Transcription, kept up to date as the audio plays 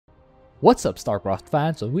What's up, Starcraft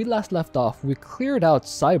fans? When we last left off, we cleared out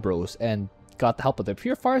Cybros and got the help of the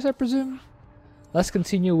Purifiers, I presume? Let's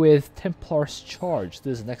continue with Templar's Charge.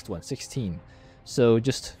 This is the next one, 16. So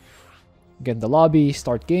just get in the lobby,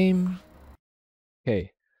 start game.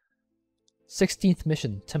 Okay. 16th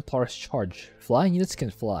mission, Templar's Charge. Flying units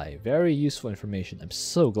can fly. Very useful information. I'm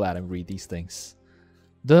so glad I read these things.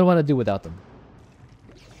 Don't want to do without them.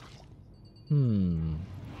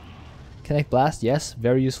 Connect Blast, yes.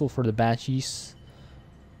 Very useful for the Banshees.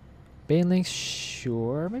 Banelinks,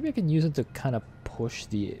 sure. Maybe I can use it to kind of push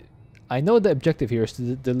the... I know the objective here is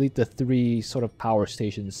to delete the 3 sort of power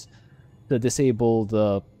stations to disable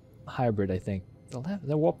the hybrid, I think.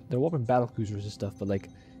 They're warping battle cruisers and stuff, but like,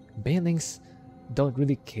 Banelings don't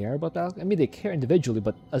really care about battle. I mean, they care individually,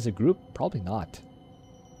 but as a group, probably not.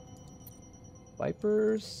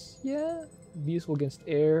 Vipers, yeah. Be useful against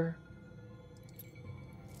air.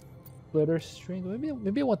 Splitter strain.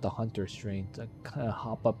 Maybe I want the hunter strain to kind of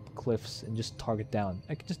hop up cliffs and just target down.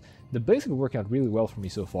 I could just the basics are working out really well for me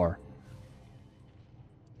so far.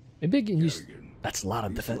 Maybe I can use. That's a lot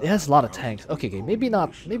of defense. It has a lot of tanks. Okay, maybe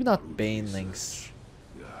not Banelings.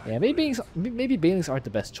 Yeah, maybe Banelings aren't the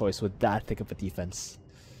best choice with that thick of a defense.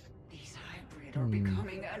 These hybrid are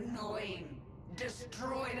becoming annoying.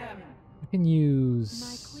 Destroy them. I can use.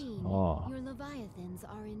 My queen, Oh. your leviathans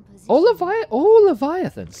are in position. Oh,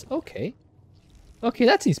 Leviathans. Okay. Okay,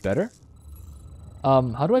 that seems better.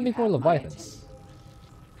 How do I make more Leviathans?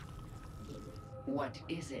 What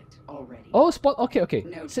is it already? Oh, spawn. Okay.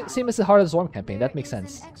 No Same as the Heart of the Storm campaign. That makes There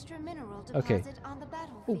is sense. an extra mineral Okay. deposit on the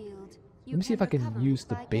battlefield. Let me see if I can use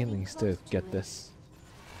the Banelings to get it. this.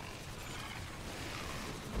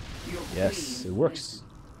 Your Yes, queen it works.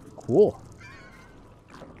 Cool.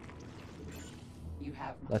 You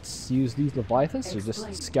have Let's use these Leviathans to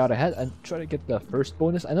just scout ahead and try to get the first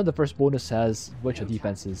bonus. I know the first bonus has a bunch of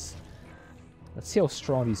defenses. Let's see how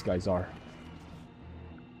strong these guys are.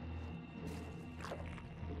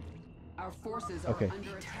 our forces Okay. are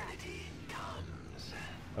under attack.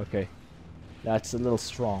 Okay. That's a little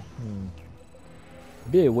strong.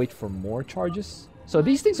 Maybe I wait for more charges. So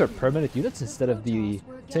these things are permanent units instead of the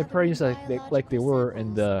temporary units like they were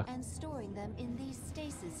in the And storing them in these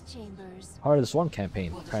stasis chambers. Heart of the Swarm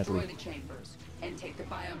campaign, We'll destroy apparently. the chambers and take the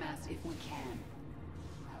biomass if we can.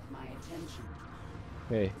 Have my attention.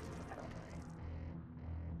 Okay.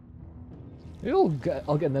 Maybe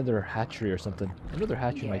I'll get another hatchery or something. Another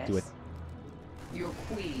hatchery might do it. Yes. Your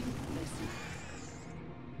queen, listen.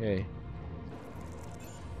 Okay.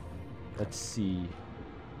 Let's see.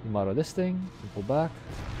 You model this thing. You pull back.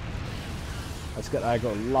 Let's get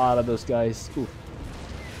aggro a lot of those guys. Ooh.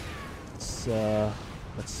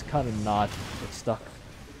 Let's kind of not get stuck.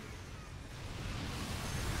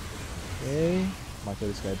 Okay. Might throw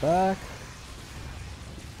this guy back.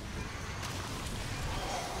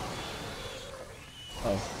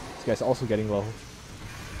 Oh, this guy's also getting low.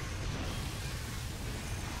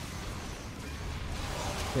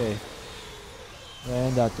 Okay.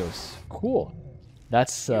 And that goes. Cool.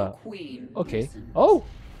 That's Your queen, okay. listen. Oh!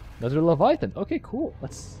 Another Leviathan. Okay, cool.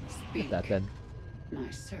 Let's get Speak. that then. My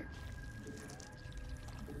serf.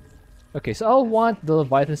 Okay, so I'll want the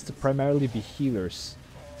Leviathans to primarily be healers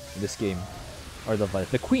in this game. Or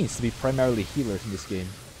the queens to be primarily healers in this game.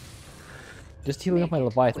 Just healing up my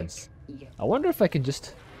Leviathans. Yeah. I wonder if I can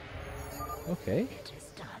just... Okay. It is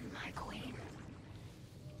done, my queen.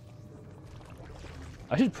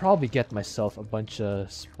 I should probably get myself a bunch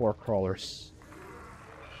of spore crawlers.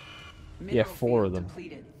 Yeah, Mineral 4 of field them.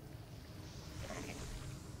 depleted.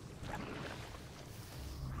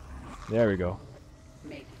 There we go.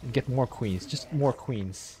 Make Get more queens. Just more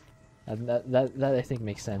queens. And that I think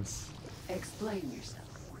makes sense. explain yourself.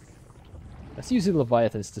 Let's use the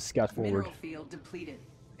Leviathans to scout forward. Mineral field depleted.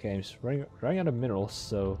 Okay, I'm just running out of minerals,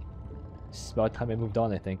 so it's about time I moved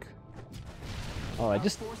on, I think. Oh, I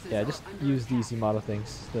just use these model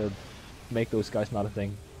things to make those guys not a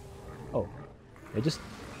thing. Oh, I just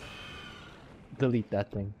delete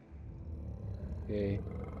that thing. Okay,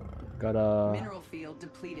 got a. Mineral field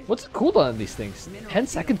depleted. What's the cooldown on these things?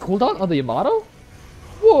 10-second cooldown on the Yamato?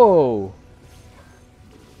 Whoa,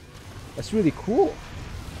 that's really cool.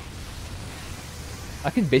 I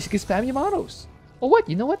can basically spam Yamatos. Oh, what?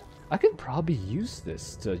 You know what? I can probably use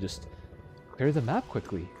this to just clear the map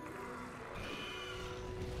quickly.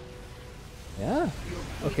 Yeah.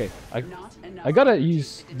 Okay. I gotta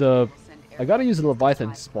use the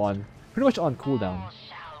Leviathan spawn pretty much on cooldown.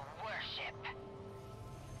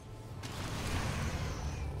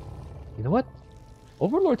 You know what?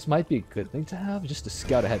 Overlords might be a good thing to have just to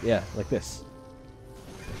scout ahead. Yeah, like this.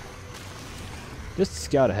 Just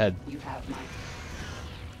scout ahead. You have my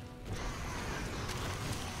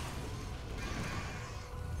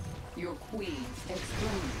Your queen's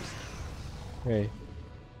explorers. Okay.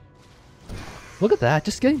 Look at that,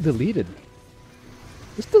 just getting deleted.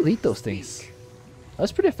 Just delete those things.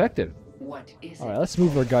 That's pretty effective. What is Alright, it? let's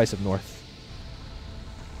move our guys up north.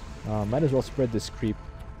 Might as well spread this creep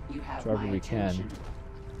You have wherever my we can. attention.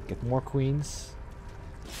 Get more queens.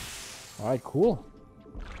 Alright, cool.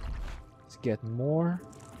 Let's get more.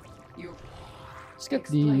 Your Let's get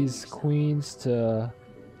Explain these yourself. queens to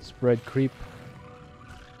spread creep.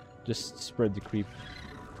 Just spread the creep.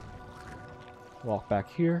 Walk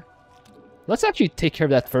back here. Let's actually take care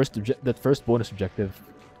of that first bonus objective.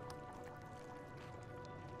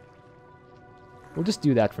 We'll just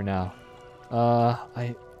do that for now.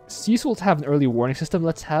 It's useful to have an early warning system.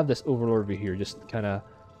 Let's have this overlord over here, just kind of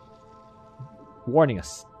warning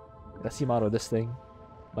us. That's the amount of this thing.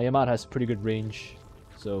 My Yamato has pretty good range,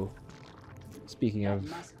 so speaking that of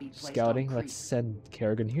must be placed scouting, on let's creep. send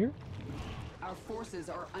Kerrigan here. Our forces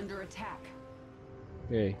are under attack.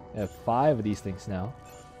 Okay, I have 5 of these things now.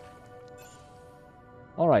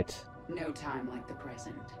 Alright. No time like the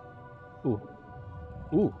present. Ooh.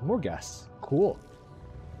 Ooh, more gas. Cool.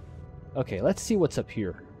 Okay, let's see what's up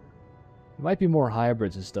here. There might be more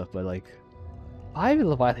hybrids and stuff, but like 5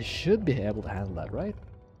 Leviathan should be able to handle that, right?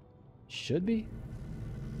 Should be?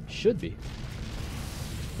 Should be.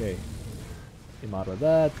 Okay. Get out of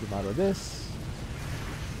that, get out of this.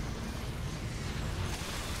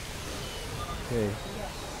 Okay.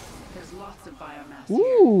 There's lots of biomass here.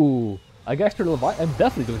 Ooh! I got extra Leviathan. I'm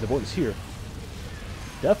definitely doing the bonus here.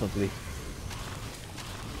 Definitely.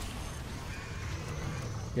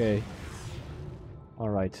 Okay.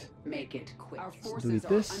 Alright. Make it quick. Our delete forces are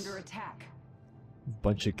this. under attack.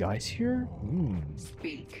 Bunch of guys here.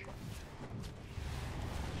 Speak.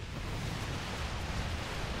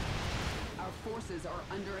 Our forces are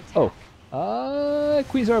under attack. Oh.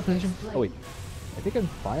 Queens are in position. Oh wait. I think I'm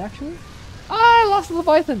fine actually. Ah, I lost the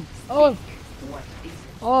Leviathan. Oh, What is it?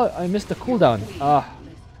 oh, I missed the cooldown. Ah.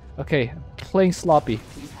 Okay, playing sloppy.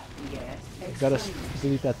 Yes. Gotta Explain.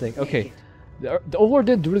 delete that thing. Okay. The Overlord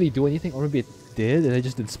didn't really do anything, or maybe it did, and I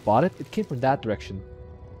just didn't spot it. It came from that direction.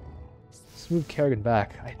 Let's move Kerrigan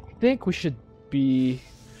back. I think we should be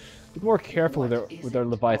a bit more careful with our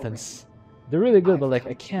Leviathans. They're really good, but like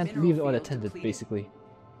I can't leave them unattended, basically.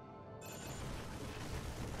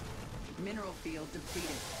 Mineral field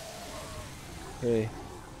depleted. Okay.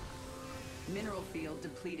 Mineral field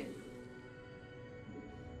depleted.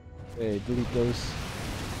 Okay, delete those.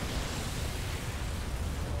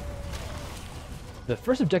 The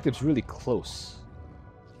first objective's really close.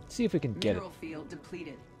 Let's see if we can get it. Mineral field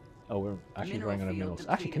depleted. Oh, we're actually Mineral running out of field minerals.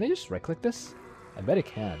 Actually, can I depleted. just right-click this? I bet it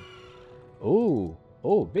can. Oh,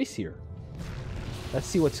 oh, base here. Let's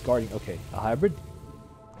see what's guarding. Okay, a hybrid.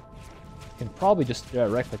 Can probably just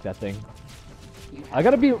right-click that thing. You I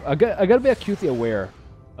gotta be acutely aware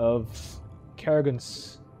of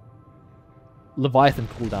Kerrigan's Leviathan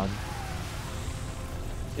cooldown.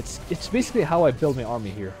 It's basically how I build my army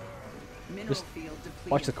here. mineral just field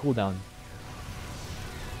depleted. Watch the cooldown.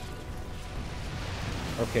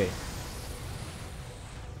 Okay.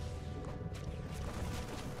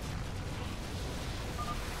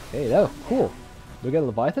 Hey, that was cool. Do we get a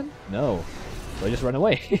Leviathan? No. So I just run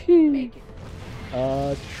away. Make it.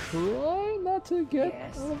 Try not to get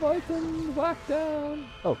Yes. a Leviathan whacked down.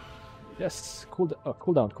 Oh, yes. Cool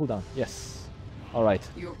down. Yes. All right.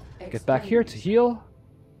 Your Get back here to heal.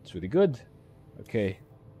 It's really good. Okay.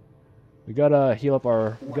 We gotta heal up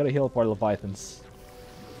our Leviathans.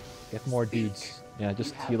 Get more dudes. Yeah,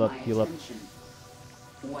 just heal up.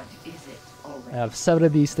 What is it already? I have 7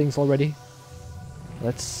 of these things already.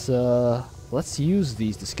 Let's use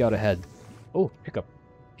these to scout ahead. Oh, pick up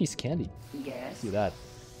piece of candy. Yes. See that.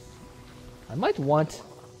 I might want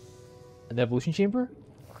an evolution chamber,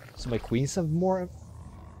 so my queens have more.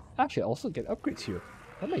 Actually, I also get upgrades here.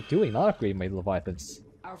 What am I doing? Not upgrading my Leviathans.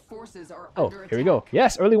 Our forces are Oh, under here we go. attack.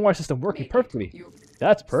 Yes, early warning system working Make it. perfectly. You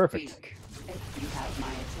That's perfect. speak. You have my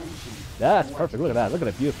attention. That's What perfect. Look at that. Look at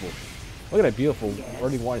that beautiful. Look at that beautiful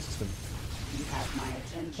early warning system. You have my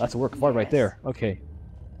attention. That's a work of art right Yes. there. Okay.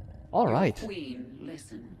 All Your right. queen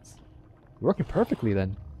listens. Working perfectly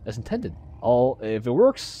then, as intended. If it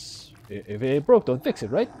works, if it broke, don't fix it,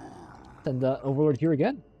 right? Send the Overlord here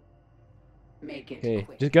again. Make it Okay,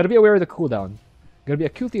 quick. just gotta be aware of the cooldown. Gotta be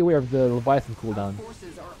acutely aware of the Leviathan Our cooldown.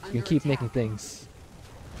 forces are You under can keep attack. making things.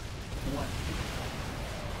 What?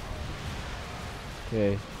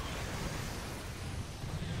 Okay.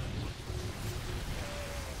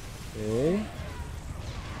 Okay.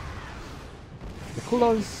 The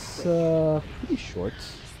cooldown's pretty short.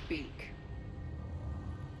 Speak.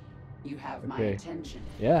 You have my Okay. attention.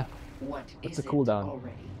 Yeah. What What's is the it cooldown?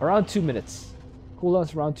 already? Around 2 minutes.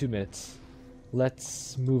 Cooldown's around 2 minutes.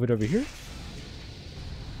 Let's move it over here.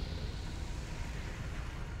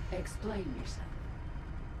 Explain yourself.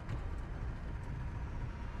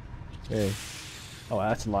 Okay. Oh,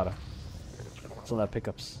 that's a lot of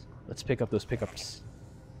pickups. Let's pick up those pickups.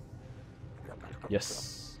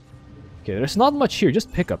 Yes. Okay, there's not much here,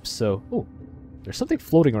 just pickups. So, oh, there's something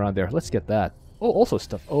floating around there. Let's get that. Oh, also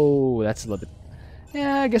stuff. Oh, that's a little bit.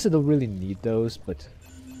 Yeah, I guess I don't really need those, but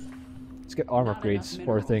let's get armor Not enough upgrades for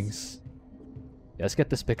minerals. things. Yeah, let's get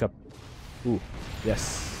this pickup. Ooh,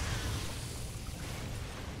 yes.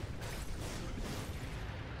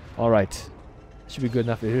 All right, should be good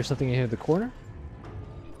enough. Is there something in here in the corner?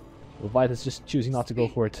 Leviathan's just choosing not to go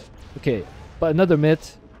for it. Okay, but another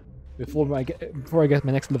minute before I get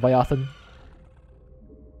my next Leviathan.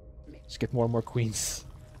 Just get more and more queens.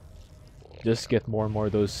 Just get more and more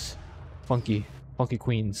of those funky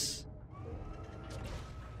queens.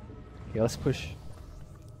 Okay, let's push.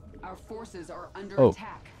 Our forces are under Oh.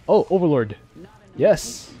 attack. Oh, Overlord. Not enough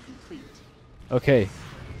Yes. mission complete. Okay.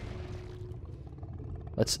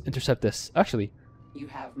 Let's intercept this. Actually, You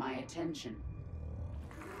have my attention.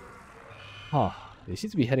 huh. They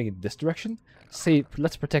seem to be heading in this direction. Say,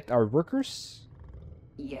 let's protect our workers.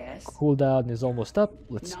 Yes. Cooldown is almost up.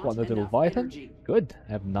 Let's Not spawn another enough Leviathan. energy. Good.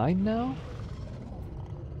 I have 9 now.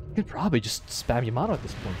 I could probably just spam Yamato at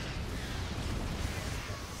this point.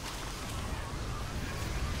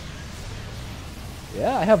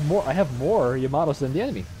 Yeah, I have more Yamatos than the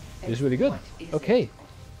enemy. It's really good. What is Okay. it?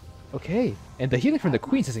 Okay. And the healing from the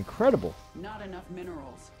queens is incredible. Not enough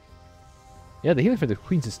minerals. Yeah, the healing from the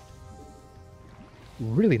queens is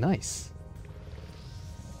really nice.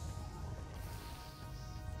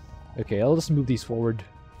 Okay, I'll just move these forward.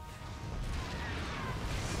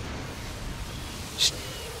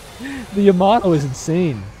 The Yamato is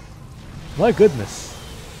insane. My goodness.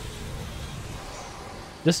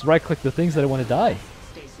 Just right click the things that I want to die.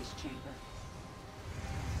 Stasis chamber.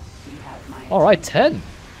 You have my Alright, attention.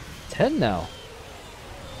 10. 10 now.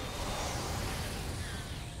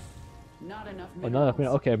 Not enough Oh, minerals.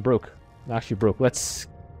 no, okay, I'm broke. I'm actually broke. Let's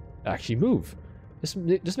actually move.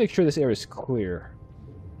 Just make sure this area is clear.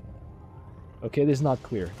 Okay, this is not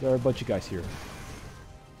clear. There are a bunch of guys here.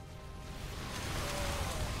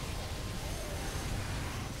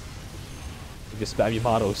 I just spam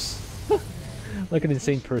Yamatos. Like an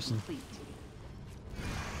insane person. Complete.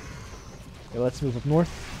 Okay, let's move up north.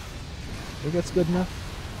 I think that's good enough.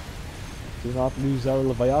 Do not lose our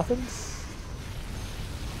Leviathans.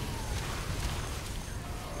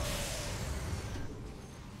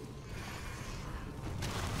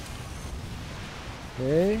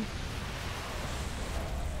 Okay.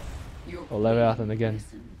 Your Oh, Leviathan queen again.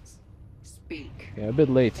 listens. Speak. Yeah, a bit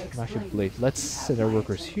late. I'm actually a bit late. Let's send our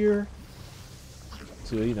workers here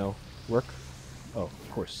to, you know, work. Oh,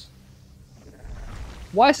 of course.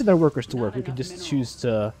 Why send our workers to work? We can just choose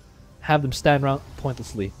to have them stand around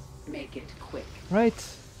pointlessly. Make it quick. Right?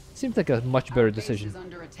 Seems like a much better Our base decision. is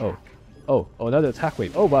under Oh. attack. Oh, another attack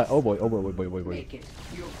wave. Oh, boy, oh boy, oh boy, boy. Make it.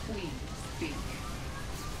 Your queen. Speak.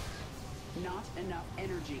 Not enough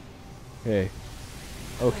energy. Okay.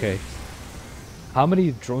 Okay. How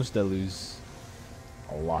many drones did I lose?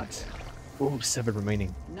 A lot. Oh, 7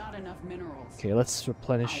 remaining. Not enough minerals. Okay, let's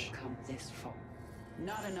replenish. I've come this far.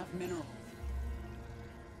 Not enough minerals.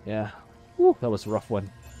 Yeah. Woo, that was a rough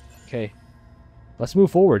one. Okay. Let's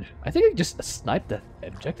move forward. I think I just sniped the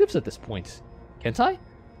objectives at this point. Can't I?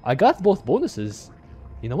 I got both bonuses.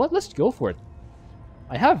 You know what? Let's go for it.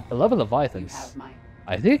 I have 11 You Leviathans. have my.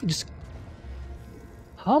 I think I can just...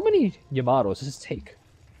 How many Yamatos does it take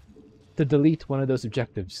to delete one of those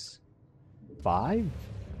objectives? 5?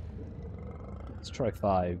 Let's try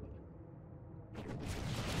 5.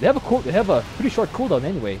 They have a pretty short cooldown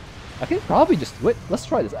anyway. I can probably just wait. Let's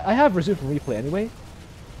try this. I have resumed from replay anyway.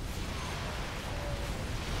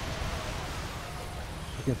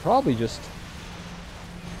 I can probably just.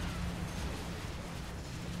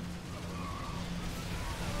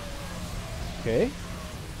 Okay.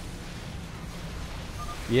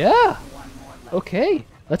 Yeah. One more left. Okay.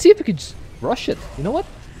 Let's see if we can just rush it. You know what?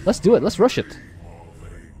 Let's do it. Let's rush it.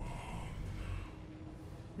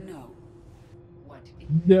 No. What?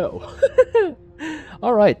 No.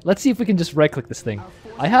 All right. Let's see if we can just right-click this thing. Our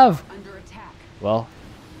forces I have, are under attack. well,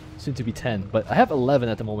 soon to be 10, but I have 11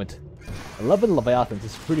 at the moment. 11 Leviathans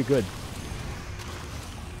is pretty good.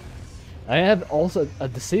 I have also a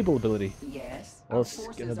disable ability. Yes. Well, Our let's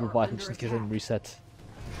forces get another are Leviathan under just in case I attack. reset.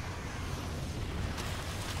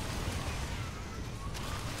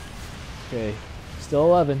 Okay, still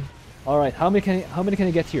 11. All right, how many can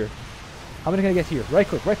I get here? How many can I get here? Right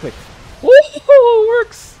click, right click. Oh, it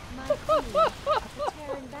works! My queen, the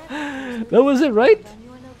Terran battlefield That was it, right? on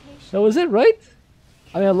your location. That was it, right?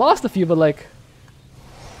 I mean, I lost a few, but like...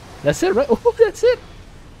 That's it, right? Oh, that's it!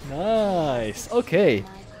 Nice. Okay. My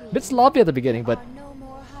queen, Bit sloppy at the beginning, but are no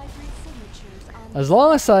more hybrid signatures on as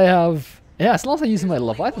long as I have... Yeah, as long as I'm using my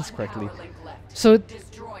Leviathans correctly. Power link left. So,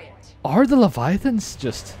 Destroy it. are the Leviathans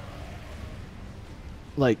just...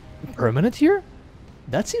 like, permanent here?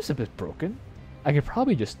 That seems a bit broken. I could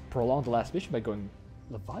probably just prolong the last mission by going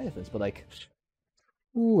Leviathans, but like...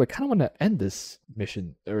 Ooh, I kind of want to end this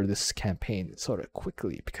mission, or this campaign, sort of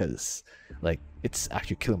quickly, because, like, it's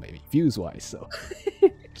actually killing me views-wise, so...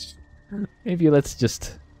 Maybe let's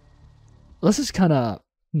just kind of...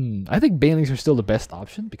 I think Banelings are still the best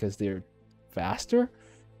option, because they're faster,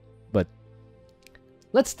 but...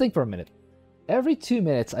 Let's think for a minute. Every 2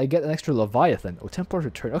 minutes, I get an extra Leviathan. Oh, Templar's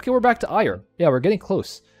return. Okay, we're back to Ire. Yeah, we're getting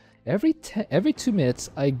close. Every 2 minutes,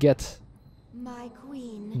 I get... My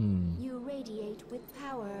queen, you radiate with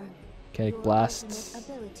power. Kinetic Your blasts.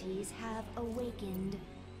 ultimate abilities have awakened.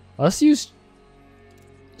 Let's use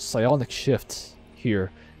psionic shift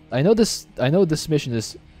here. I know this mission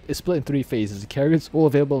is split in 3 phases. The carriers all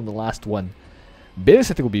available in the last one.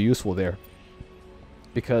 Banelings I think will be useful there,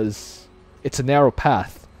 because it's a narrow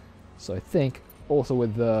path. So I think also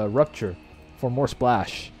with the rupture for more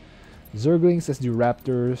splash. Zerglings, let's do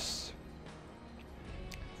raptors.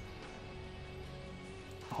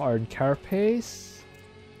 Hard carapace.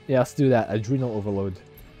 Yeah, let's do that. Adrenal overload.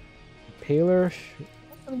 Impaler.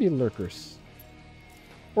 Gonna be lurkers.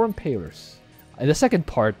 Or impalers. In the second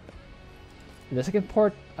part,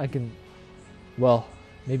 I can, well,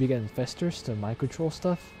 maybe get infestors to mind control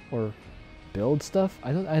stuff or build stuff.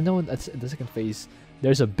 I know that's in the second phase.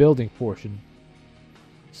 There's a building portion,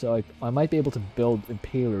 so I might be able to build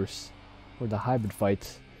impalers for the hybrid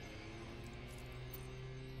fight.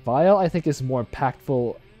 Vial, I think, is more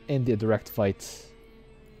impactful in the direct fight.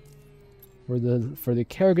 For the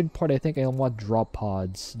Kerrigan part, I think I want drop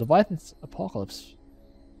pods. The Leviathan's Apocalypse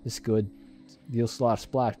is good, deals a lot of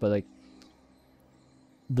splash, but like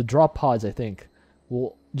the drop pods, I think,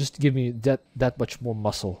 will just give me that much more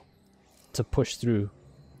muscle to push through.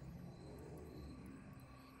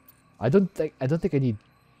 I don't think I need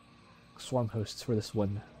swarm hosts for this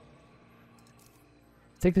one.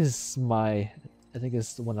 I think this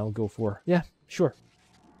is the one I'll go for. Yeah, sure.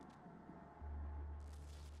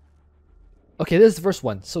 Okay, this is the first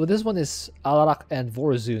one. So this one is Alarak and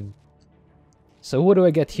Vorazun. So what do I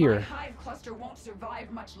get My here? hive cluster won't survive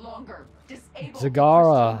much longer. Disable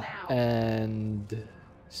Zagara crystal now. and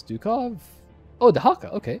Stukov? Oh, the Haka,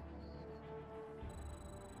 okay.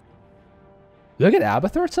 Do I get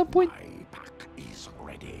Abathur at some point? My pack is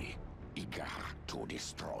ready, eager to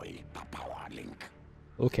destroy the power link.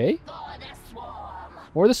 Okay. For the swarm.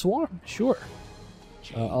 Or the Swarm, sure.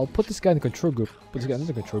 I'll put this guy in the control group. Put this guy in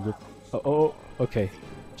the control group. Oh, okay.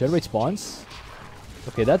 Generate spawns.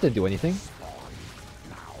 Okay, that didn't do anything.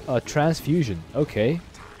 Transfusion. Okay.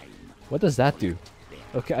 What does that do?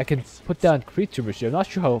 Okay, I can put down creature machine. I'm not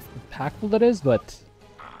sure how impactful that is, but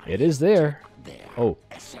it is there. Oh.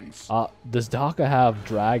 Does Daka have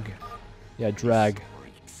drag? Yeah, drag.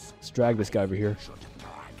 Let's drag this guy over here.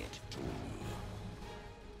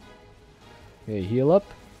 Okay, heal up.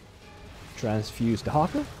 Transfuse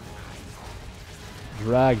Daka.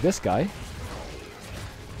 Drag this guy.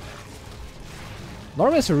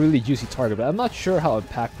 Normally it's a really juicy target, but I'm not sure how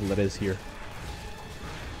impactful it is here.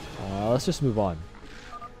 Let's just move on.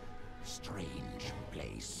 Strange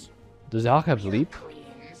place. Does Daka have leap?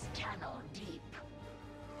 Queen's tunnel deep.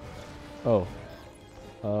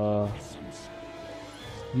 Oh.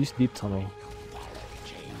 Use deep tunnel.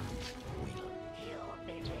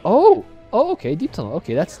 Oh! Oh, okay, deep tunnel.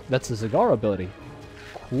 Okay, that's a Zagara ability.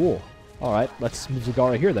 Cool. Alright, let's move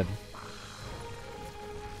Zagara here then.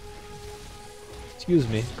 Excuse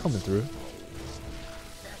me, coming through.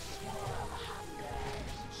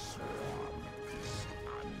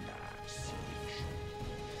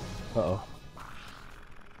 Uh-oh.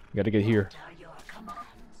 Gotta get here.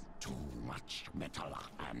 Too much metal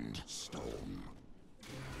and stone.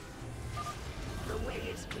 The way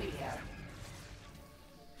is clear.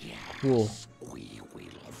 Cool. We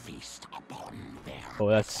will feast upon their Oh,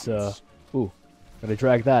 that's, ooh. Gotta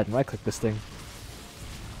drag that and right-click this thing.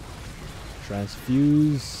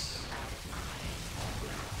 Transfuse.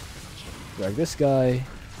 Drag this guy.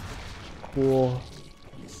 Cool.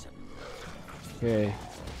 Okay.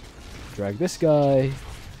 Drag this guy.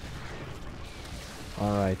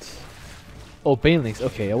 Alright. Oh, Banelings.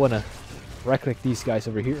 Okay, I wanna right-click these guys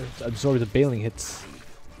over here to absorb the Baneling hits.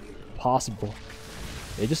 Possible.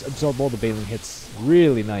 They just absorb all the Baneling hits.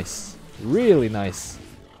 Really nice. Really nice.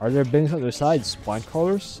 Are there Banelings on their side? Spine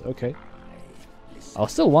crawlers? Okay. I'll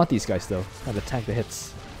still want these guys though. Kind of tank the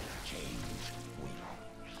hits.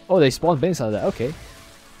 Oh, they spawn Banelings out of that. Okay.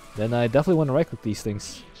 Then I definitely want to right click these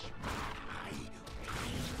things.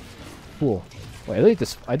 Cool. Wait, I don't need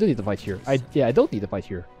this. I don't need to fight here. Yeah, I don't need to fight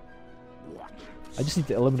here. I just need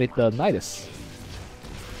to eliminate the Nidus.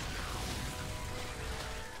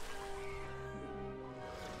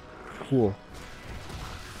 Cool.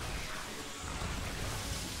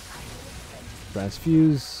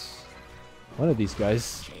 Transfuse one of these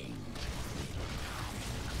guys.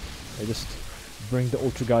 I just bring the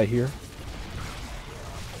Ultra guy here.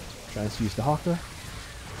 Transfuse the Hawker.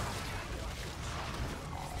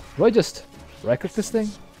 Do I just right click this thing?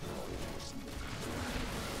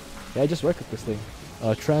 Yeah, I just right click this thing.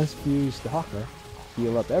 Transfuse the Hawker.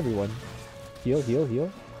 Heal up everyone. Heal, heal,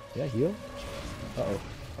 heal. Yeah, heal. Uh-oh.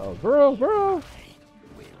 Oh, bro!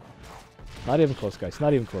 Not even close, guys.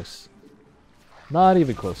 Not even close. Not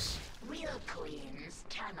even close.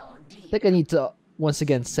 I think I need to once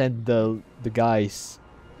again send the guys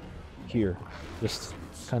here. Just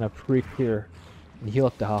kind of pre-clear and heal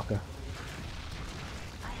up the Haka.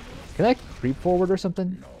 Can I creep forward or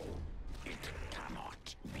something?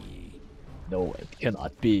 No, it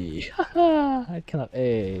cannot be. Haha! It cannot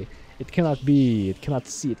A. It cannot be. It cannot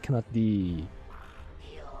C. It cannot D.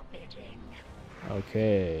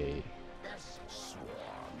 Okay.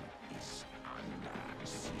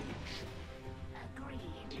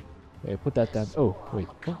 Okay, put that down. Oh, wait.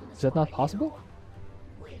 Oh, is that not possible?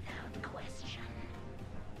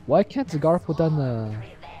 Why can't Zagara put down the...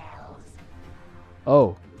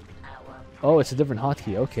 Oh. Oh, it's a different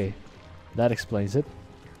hotkey. Okay. That explains it.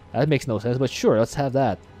 That makes no sense, but sure, let's have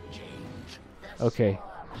that. Okay.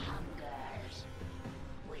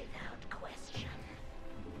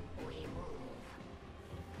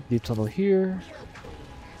 Deep tunnel here.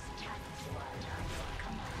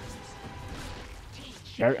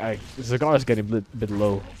 Zagara's getting a bit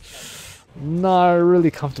low. Not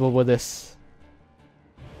really comfortable with this.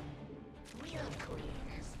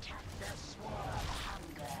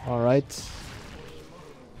 Alright.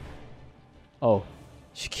 Oh.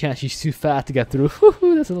 She can't, she's too fat to get through.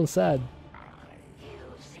 That's a little sad.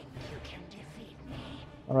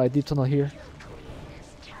 Alright, deep tunnel here.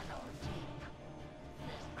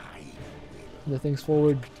 Send the things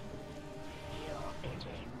forward.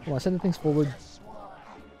 Come on, send the things forward.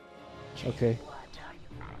 Okay.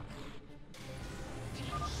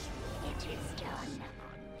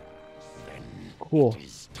 Cool.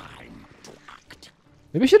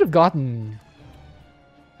 Maybe I should have gotten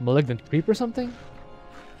Malignant Creep or something?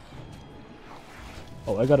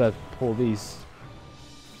 Oh, I gotta pull these.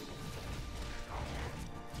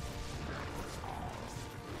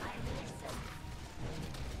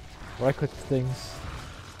 Right click things.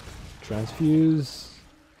 Transfuse.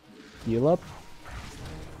 Heal up.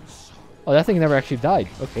 Oh, that thing never actually died.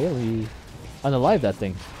 Okay, let me unalive that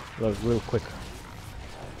thing real quick.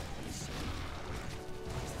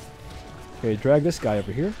 Okay, drag this guy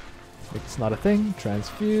over here. It's not a thing.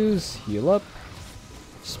 Transfuse. Heal up.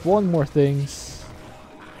 Spawn more things.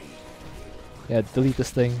 Yeah, delete this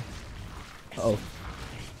thing. Uh-oh.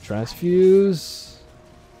 Transfuse.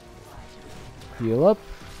 Heal up.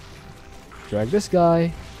 Drag this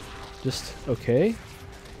guy. Just, okay.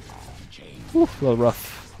 Whew, a little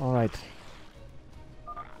rough. Alright.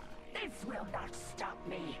 This will not stop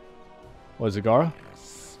me. What is it, Gara?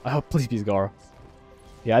 I hope, please be Gara.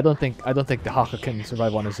 Yeah, I don't think the Haka can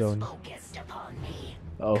survive on his own. Uh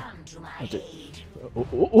oh.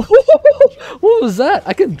 What was that?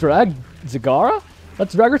 I can drag Zagara?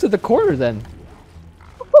 Let's drag her to the corner then.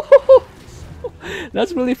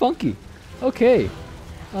 That's really funky. Okay.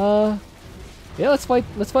 Yeah, let's fight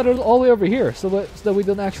her all the way over here so that we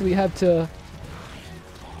don't actually have to.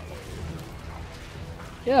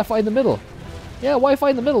 Yeah, fight in the middle. Yeah, why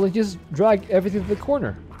fight in the middle and just drag everything to the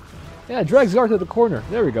corner? Yeah, drag Zagara to the corner.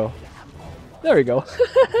 There we go. There we go.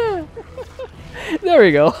 There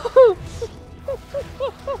we go.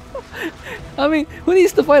 I mean, who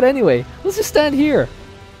needs to fight anyway? Let's just stand here.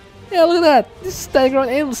 Yeah, look at that. Just standing around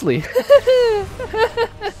aimlessly.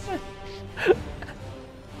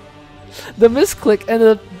 The misclick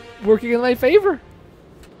ended up working in my favor.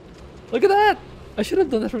 Look at that. I should have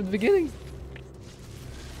done that from the beginning. It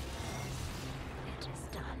is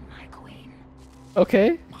done, my queen.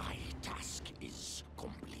 Okay. My task is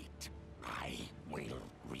complete. I will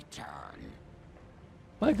return.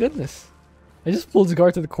 My goodness. I just pulled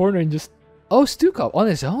Zagara to the corner and just... Oh, Stukov on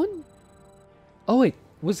his own? Oh wait,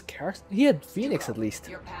 was Karas... He had Phoenix at least.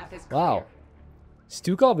 Your path is clear. Wow.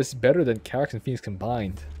 Stukov is better than Carax and Phoenix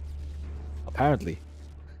combined. Apparently.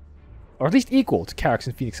 Or at least equal to Carax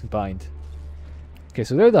and Phoenix combined. Okay,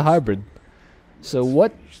 so they're the hybrid. So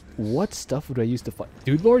what stuff would I use to fight?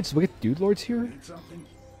 Dude Lords? We get Dude Lords here?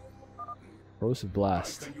 Corrosive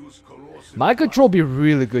Blast. Mind Control be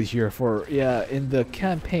really good here for, yeah, in the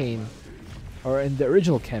campaign, or in the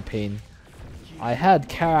original campaign, I had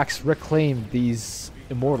Carax reclaim these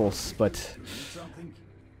Immortals, but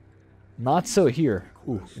not so here.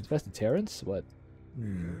 Ooh, Infested Terrans? What?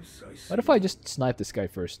 What if I just snipe this guy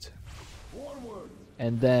first?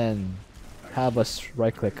 And then have us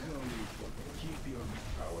right click.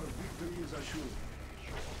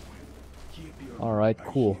 Alright,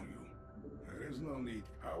 cool.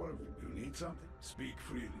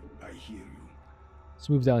 Let's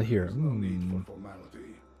move down here.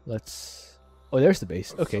 Let's... Oh, there's the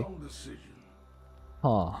base. Okay.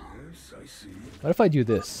 Huh. What if I do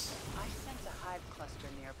this? I sense a hive cluster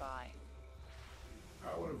nearby.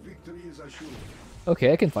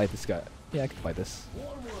 Okay, I can fight this guy. Yeah, I can fight this.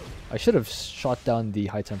 I should have shot down the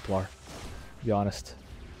High Templar, to be honest.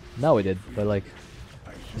 Now I did, but like...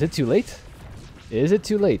 Is it too late? Is it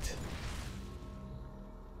too late?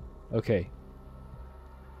 Okay.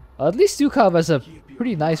 At least Stukov has a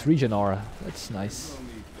pretty nice regen aura. That's nice.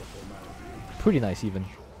 Pretty nice even.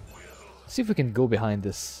 Let's see if we can go behind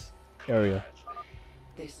this area.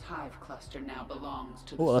 This hive cluster now belongs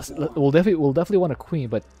to Oh, the we'll definitely want a queen,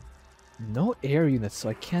 but no air units, so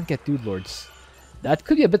I can't get Dude Lords. That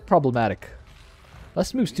could be a bit problematic.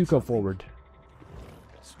 Let's move Stukov forward.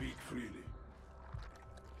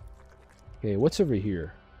 Okay, what's over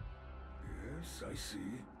here?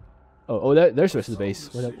 Oh, there's the rest of the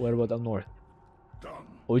base. What about up north?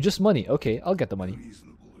 Oh, just money. Okay, I'll get the money.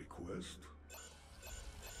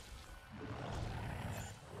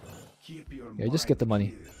 Yeah, just get the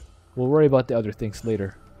money. We'll worry about the other things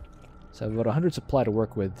later. So I have about 100 supply to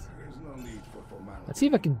work with. Let's see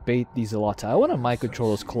if I can bait these Zelata. I want to mind control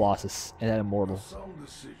those Colossus and that Immortal.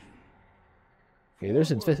 Okay,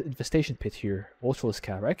 there's an infestation pit here. Ultralisk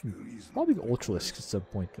Cap. I can probably go Ultralisk at some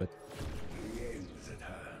point, but...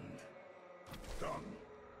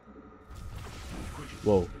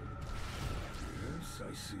 Whoa.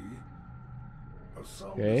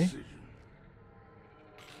 Okay.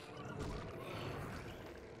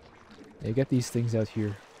 They get these things out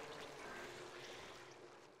here.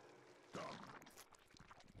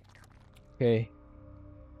 Okay.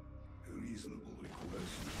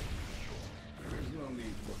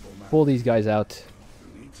 Pull these guys out.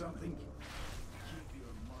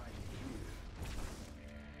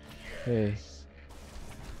 Okay.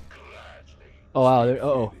 Oh wow,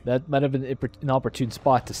 uh-oh. That might have been an opportune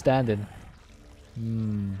spot to stand in.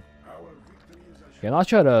 Can I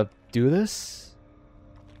try to do this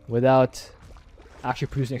without actually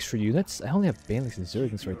producing extra units? I only have Banelings and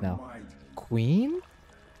Zergans right now. Queen?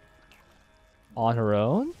 On her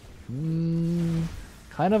own?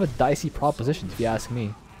 Kind of a dicey proposition if you ask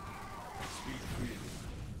me.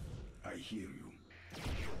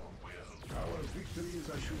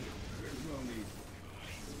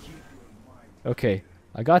 Okay,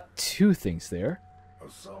 I got two things there.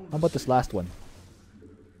 How about this last one?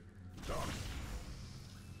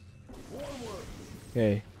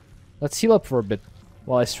 Okay, let's heal up for a bit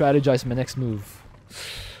while I strategize my next move.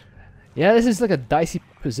 Yeah, this is like a dicey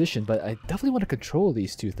position, but I definitely want to control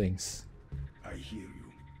these two things.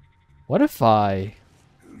 What if I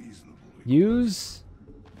use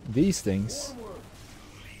these things?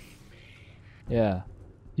 Yeah,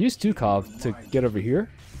 use Stukov to get over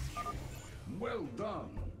here. Well done.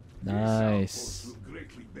 Nice.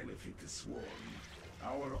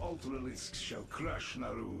 Our ultralisks shall crush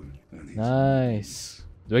Narun. Nice.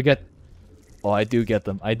 Do I get... Oh, I do get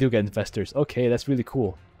them. I do get infestors. Okay, that's really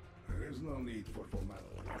cool. There is no need for formality.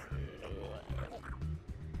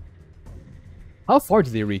 How far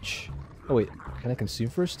do they reach? Oh wait, can I consume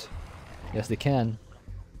first? Yes, they can.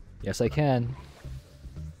 Yes, I can.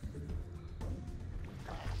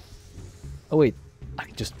 Oh wait, I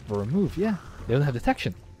can just remove, yeah. They don't have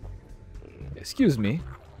detection. Excuse me,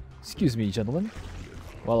 gentlemen.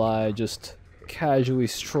 While I just casually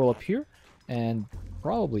stroll up here, and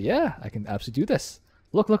probably, yeah, I can absolutely do this.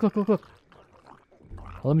 Look. Well,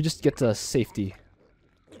 let me just get to safety.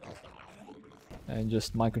 And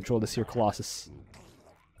just mind control this here Colossus.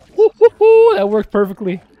 Woo-hoo-hoo! That worked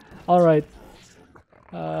perfectly. Alright.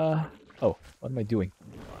 Oh, what am I doing?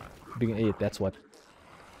 Being an idiot, that's what.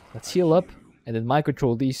 Let's heal up, and then mind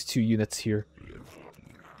control these two units here.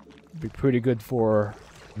 Be pretty good for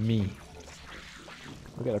me.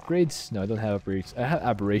 We got upgrades? No, I don't have upgrades. I have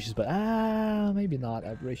aberrations, but maybe not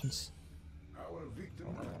aberrations.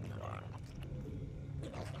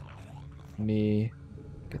 me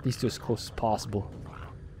get these two as close as possible.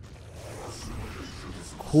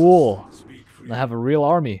 Cool. I have a real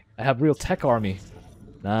army. I have real tech army.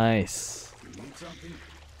 Nice.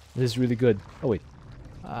 This is really good. Oh wait.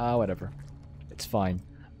 Whatever. It's fine.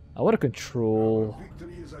 I want to control.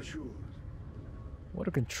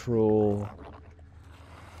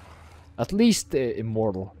 At least the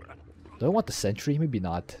immortal. Do I want the sentry? Maybe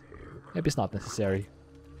not. Maybe it's not necessary.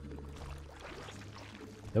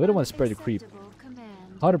 I wouldn't want to spread the creep.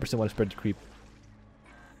 100% want to spread the creep.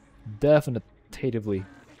 Definitively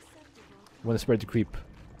want to spread the creep.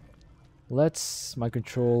 Let's mind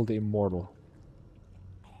control the immortal.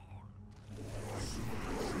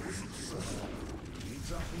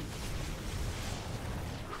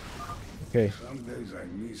 Okay. Some days I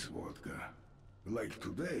miss vodka. Like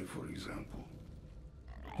today, for example.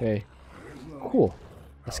 Okay. Cool.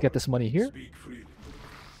 Let's get this money here. Speak freely.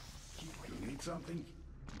 You need something?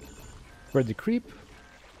 Spread the creep.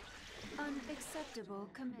 Unacceptable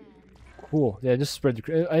command. Cool. Yeah, just spread the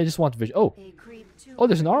creep. I just want vision. Oh. A creep Oh,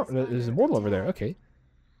 there's there's an immortal over there. Okay.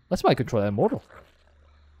 Let's mind control that immortal.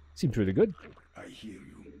 Seems really good. I hear you.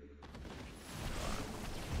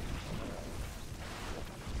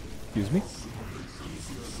 Excuse me.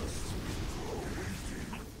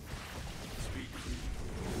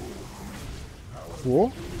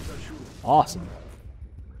 Cool. Awesome.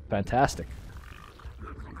 Fantastic.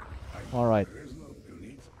 Alright.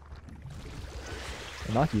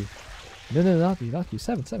 Knock you. No, knock you.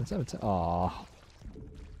 7. Aww.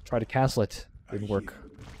 Try to cancel it. Didn't work.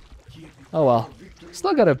 Oh well.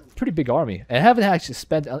 Still got a pretty big army. I haven't actually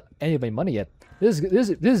spent any of my money yet. This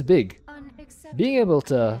is big. Being able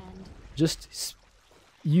to just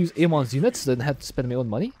use Amon's units and have to spend my own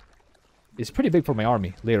money is pretty big for my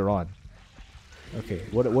army later on. Okay,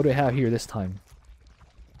 what do I have here this time?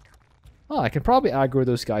 Oh, I can probably aggro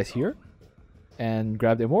those guys here and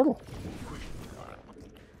grab the immortal.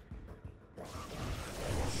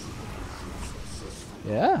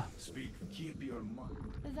 Yeah.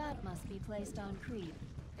 That must be placed on creep.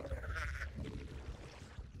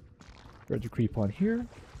 Spread the creep on here.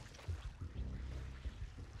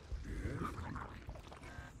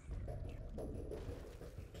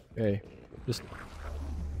 Okay, just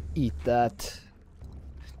eat that.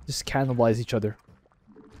 Just cannibalize each other.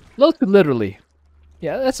 Literally.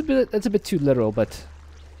 Yeah, that's a bit too literal, but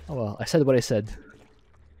oh well, I said what I said.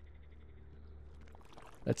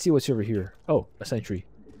 Let's see what's over here. Oh, a sentry.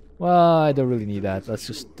 Well, I don't really need that. Let's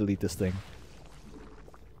just delete this thing.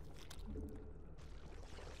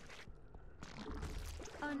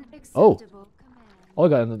 Oh. Oh, I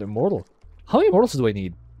got another immortal. How many immortals do I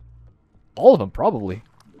need? All of them, probably.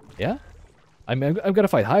 Yeah? I mean, I'm gonna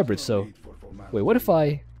fight hybrids, so... Wait, what if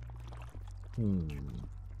I...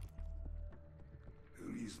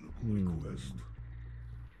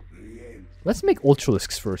 Let's make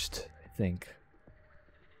Ultralisks first, I think.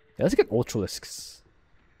 Yeah, let's get Ultralisks.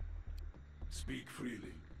 Speak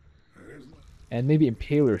freely. And maybe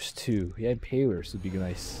Impalers too. Yeah, Impalers would be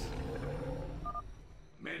nice.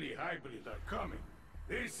 Many hybrids are coming.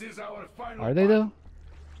 This is our final. Are they though?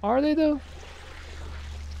 Are they though?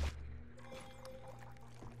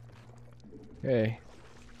 Okay.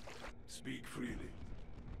 Speak freely.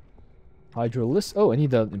 Hydralist. Oh, I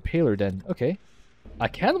need the Impaler Den. Okay. I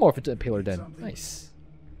can morph into Impaler Den. Nice.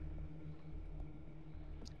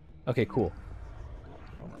 Okay, cool.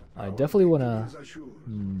 I definitely wanna...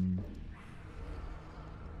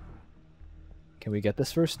 Can we get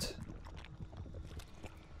this first?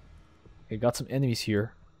 Okay, got some enemies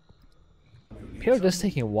here. Impaler Den's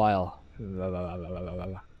taking a while.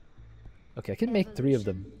 Okay, I can make 3 of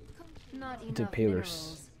them into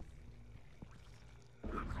Impalers.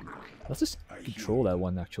 Let's just control that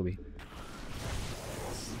one, actually.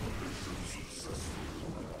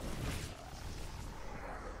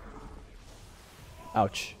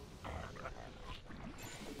 Ouch.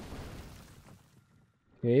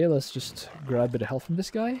 Okay, let's just grab a bit of health from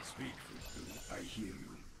this guy.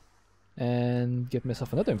 And get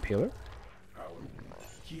myself another Impaler.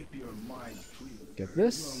 Get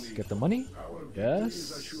this. Get the money.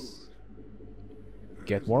 Yes.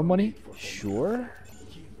 Get more money. Sure.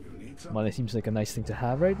 Money seems like a nice thing to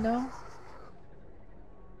have right now.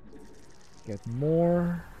 Get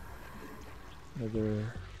more.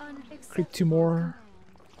 Another. Creep 2 more.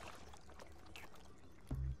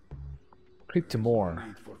 Creep 2 more.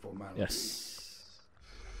 Yes.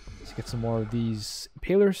 Let's get some more of these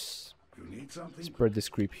Impalers. Spread this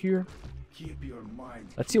creep here.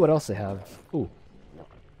 Let's see what else they have. Ooh.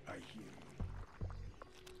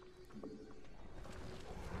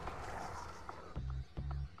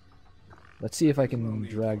 Let's see if I can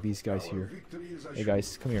drag these guys here. Hey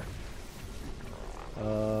guys, come here.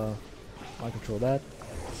 I control that.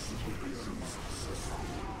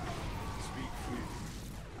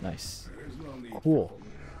 Nice. Cool.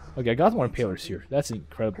 Okay, I got more impalers here. That's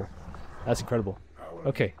incredible. That's incredible.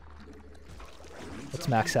 Okay. Let's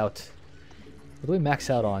max out. What do we max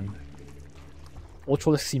out on?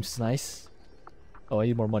 Ultralisk seems nice. Oh, I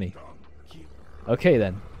need more money. Okay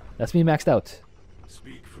then. That's me maxed out.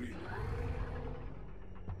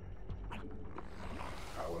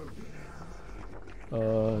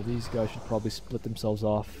 These guys should probably split themselves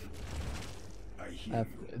off.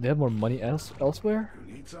 They have more money elsewhere?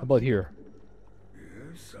 How about here?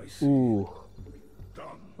 Ooh.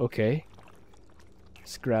 Okay.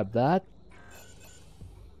 Let's grab that.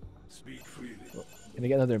 Can I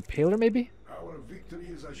get another impaler maybe? Our victory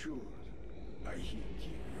is assured. I hear you.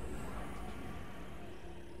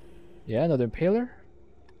 Yeah, another impaler.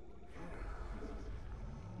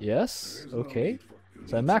 Yes. Okay.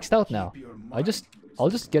 So I'm maxed out now. I'll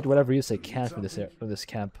just get whatever use I can from this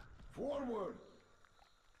camp. Forward.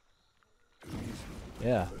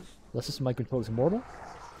 Yeah. Let's just mind control is immortal.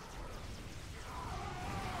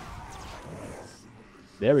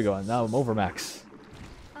 There we go. And now I'm over max.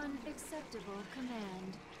 Unacceptable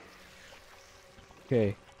command.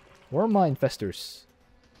 Okay. Where are my infestors?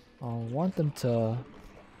 I want them to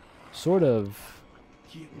sort of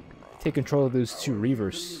take control of those two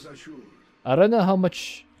reavers. I don't know how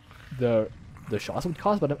much the shots would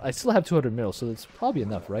cost, but I still have 200 mil, so that's probably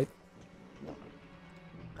enough, right?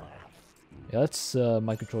 Yeah, let's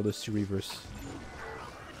mind control those two reavers.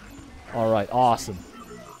 Alright, awesome.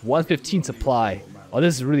 115 supply. Oh,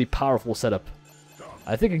 this is a really powerful setup.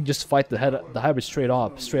 I think I can just fight the hybrid straight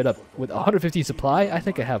up. With 115 supply, I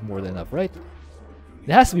think I have more than enough, right?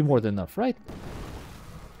 It has to be more than enough, right?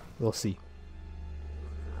 We'll see.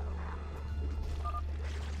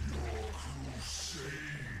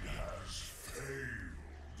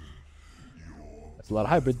 That's a lot of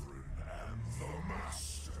hybrid.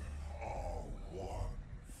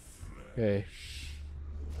 Okay.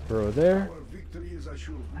 Burrow there.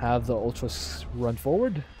 Have the ultras run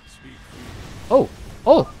forward. Oh!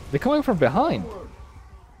 Oh! They're coming from behind!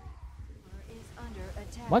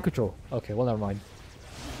 Mind control. Okay, well, never mind.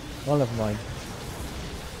 Well, never mind.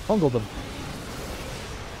 Fungal them.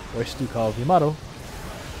 Where's Stukov? Yamato.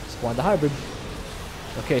 Spawn the hybrid.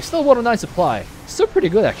 Okay, still 109 supply. Still pretty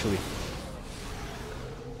good, actually.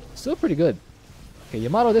 Still pretty good. Okay,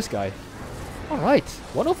 Yamato this guy. Alright,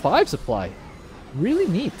 105 supply. Really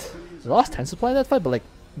neat. They lost 10 supply in that fight, but like,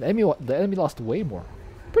 the enemy lost way more.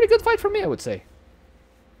 Pretty good fight from me, I would say.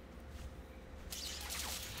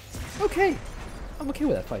 Okay. I'm okay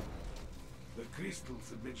with that fight. The crystals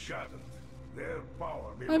have been shattered. Their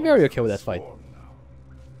power I'm very okay with that fight.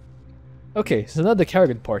 Okay, so now the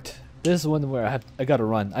Kerrigan part. This is one where I gotta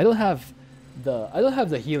run. I don't have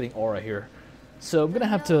the healing aura here. So I'm gonna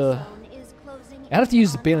have to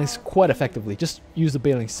use the Balings quite effectively. Just use the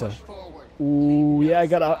Balings to. Ooh, yeah, I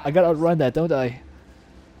gotta outrun that, don't I?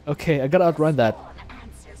 Okay, I gotta outrun that.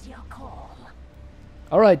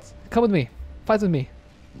 Alright, come with me. Fight with me.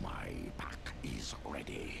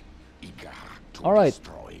 Alright.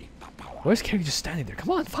 Where's Kerrigan just standing there? Come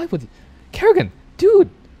on, fight with Kerrigan! Dude!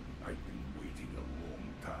 I've been waiting a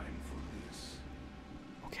long time for this.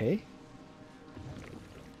 Okay.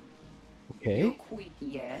 Okay.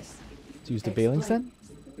 Yes. Let's use the Balings then.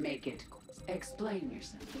 Make it. Explain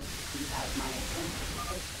yourself. You have my attention.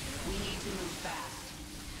 We need to move fast.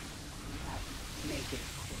 Make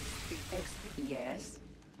it. Yes.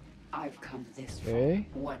 I've come this far. Okay.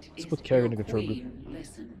 What Let's is put Kerrigan in your control group. queen?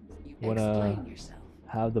 Listen. You Wanna explain yourself.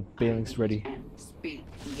 have the Balings ready. And speak.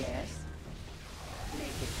 Yes. Make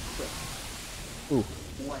it quick. Ooh.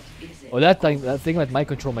 What is it? Oh, that thing might mind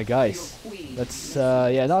control my guys. Let's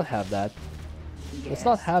yeah, not have that. Let's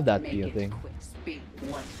not have that be a thing. Speak.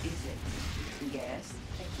 What is it? Yes.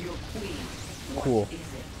 Your queen. What Cool. is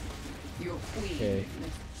it? Your queen. Okay.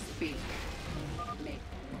 Speak. Make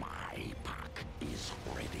My pack is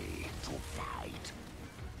ready to fight.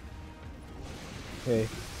 Okay.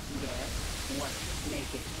 yes. What?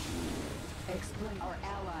 Make it. Explain. Our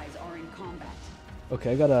allies are in combat.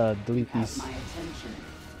 Okay, I gotta delete Have these. my attention.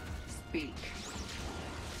 Speak.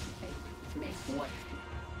 Make what?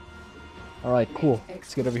 Alright, cool.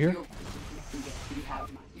 Let's get over here. You have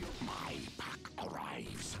My pack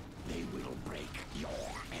arrives. They will break your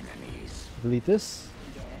enemies. Delete this.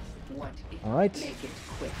 yes. What? Alright. Make it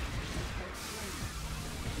quick.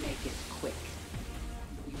 Make it quick.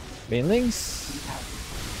 Banelings.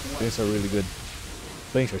 Banelings are really good.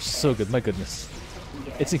 Banelings are so good, my goodness.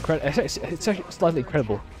 It's incredible. It's actually slightly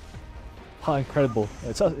incredible. how incredible.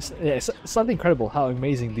 It's something incredible how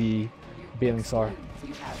amazing the Banelings are.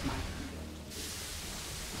 You have my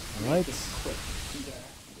Alright. quick. Yeah.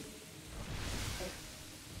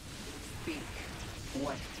 Speak.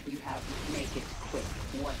 What you have. Make it quick.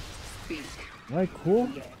 What? Speak. Alright, cool.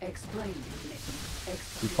 Yeah. Explain.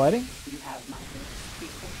 Keep fighting. You have my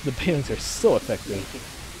speak. The Banelings are so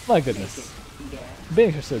effective. My goodness. Yeah.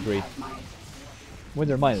 Banelings are so great. Have my When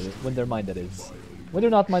they're mine, that is. When they're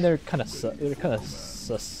not mine, they're kind of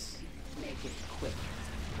sus. make it quick.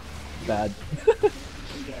 Bad.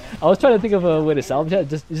 Yeah. I was trying to think of a way to salvage it,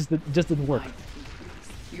 just didn't work.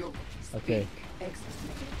 You Okay.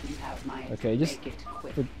 You have my Okay, just make it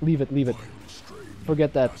quick. leave it.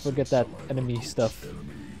 Forget that enemy stuff.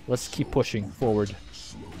 Let's keep pushing forward.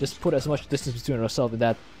 Just put as much distance between ourselves and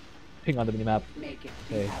that ping on the minimap. Make it.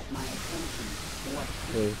 Okay. You have my attention. What?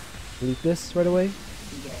 Okay. Delete this right away.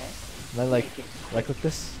 Yes. And then like Make it right click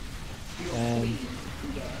this. And Yes.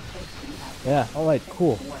 You have yeah, alright,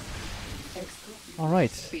 cool. what? Alright.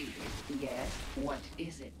 Speak. Yes. What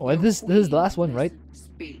is it? Oh, and this is the last one, right?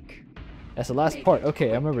 Speak. That's the last part.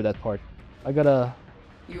 Okay, I remember that part. I gotta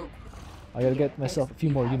You. get myself a few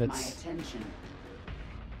more have units. My attention.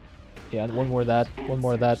 Yeah, and one more of that. One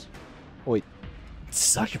more of that. Oh, wait.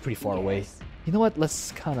 It's actually pretty far away. Yes. You know what?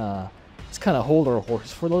 Let's kind of hold our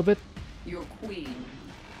horses for a little bit. Your queen.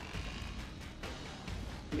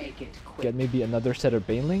 Make it quick. Get maybe another set of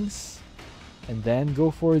Banelings, and then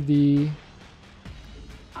go for the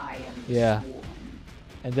I am yeah. sworn.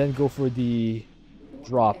 and then go for the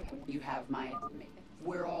drop. You have my.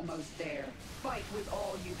 We're almost there. Fight with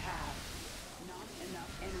all you have. Not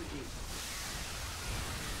enough energy.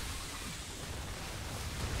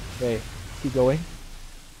 Okay, keep going.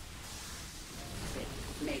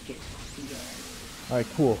 Make it. Yes. All right,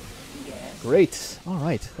 cool. Yes. Great. All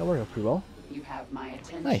right, that worked out pretty well. You have my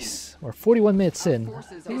attention. Nice. We're 41 minutes in. I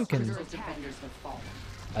Forces think we of can. defenders have fallen.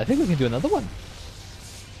 I think we can do another one.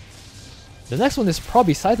 The next one is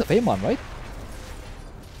probably Scythe of Amon, right?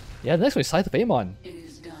 Yeah, the next one is Scythe of Amon. It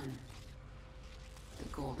is done. The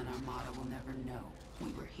Golden Armada will never know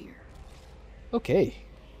we were here. Okay.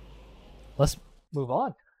 Let's move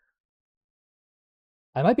on.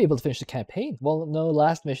 I might be able to finish the campaign. Well, no,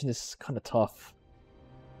 last mission is kind of tough.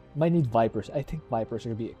 Might need Vipers. I think Vipers are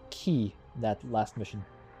going to be a key in that last mission.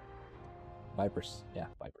 Vipers. Yeah,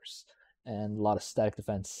 Vipers. And a lot of static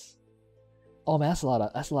defense. Oh man, that's a lot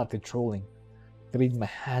of controlling. Getting my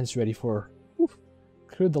hands ready for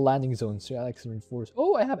clear the landing zone so Alex can reinforce.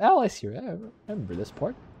 Oh, I have allies here. I remember this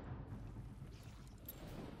part.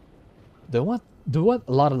 They want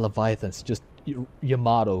a lot of Leviathans. Just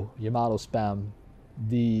Yamato spam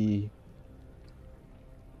the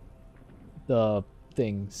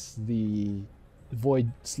things, the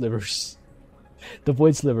void slivers, the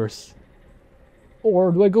void slivers.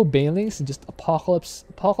 Or do I go Banelings and just Apocalypse?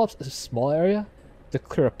 Apocalypse is a small area to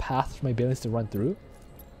clear a path for my Banelings to run through.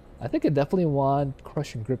 I think I definitely want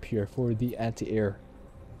Crush and Grip here for the anti-air.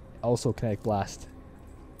 Also Kinetic Blast.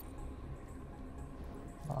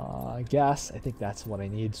 Gas, I think that's what I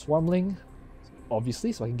need. Swarmling,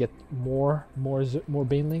 obviously, so I can get more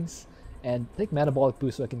Banelings. And I think Metabolic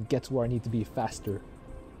Boost so I can get to where I need to be faster.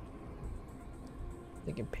 I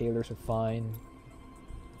think Impalers are fine.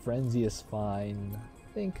 Frenzy is fine.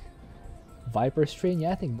 I think Viper Strain.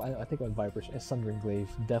 Yeah, I think I want Viper Strain. Sundering Glaive,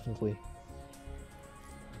 definitely.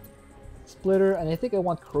 Splitter, and I think I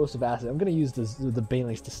want Corrosive Acid. I'm gonna use the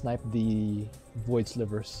Banelings to snipe the Void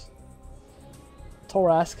Slivers.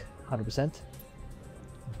 Torask, 100%.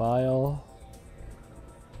 Vile.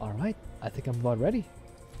 All right, I think I'm about ready.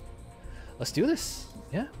 Let's do this.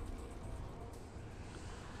 Yeah.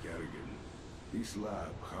 This lab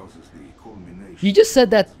houses the culmination. You just said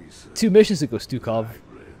that of this, 2 missions ago, Stukov.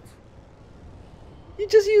 hybrid. You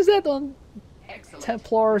just used that on Excellent.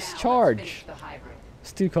 Templar's Now let's charge. finish the hybrid.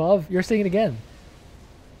 Stukov, you're saying it again.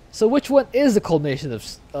 So which one is the culmination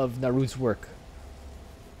of Naruto's work?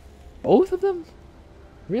 Both of them?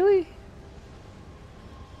 Really?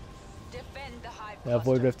 Defend the hive Yeah,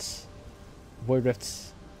 Void Rifts. Void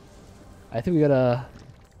Rifts. I think we gotta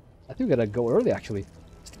go early actually.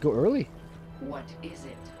 Just go early. What is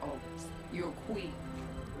it? Oh, your queen.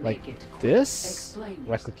 Like Make it quick. this? Explain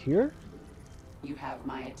Right click here. You have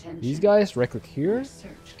my attention. These guys, right click here.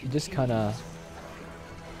 Research You just kinda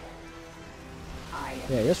I am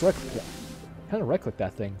yeah, just right click kinda right click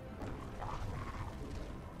that thing.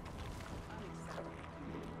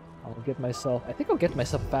 I think I'll get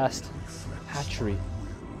myself fast hatchery.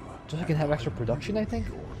 Just so I can have extra production, I think.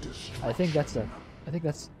 I think that's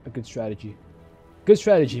a good strategy. Good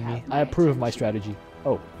strategy, me. I approve of my strategy.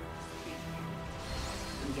 Oh,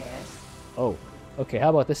 Yes. Oh, okay. How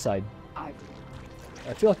about this side? I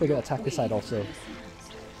I feel like we're gonna attack this side also.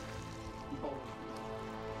 bold.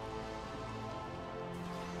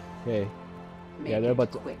 Okay. Make Yeah,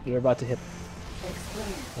 it quick. they're about to hit. Explain.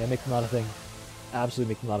 Yeah, make them not a thing.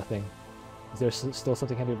 Absolutely make them not a thing. Is there still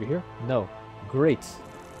something handy over here? No. Great.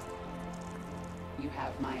 You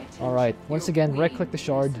have my attention. All right. Once Your again, queen right-click the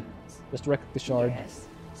shard. listens. Just right-click the shard. Yes.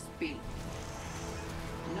 Speak.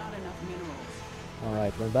 Not enough minerals. All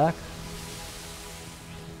right. Run back.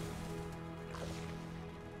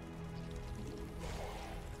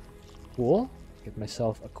 Cool. Get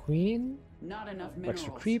myself a queen. Not enough minerals.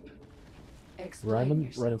 Extra creep. Explain Run him.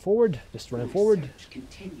 yourself. Run him forward. Just run him My forward. search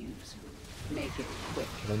continues. Make it quick.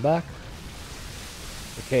 Run back.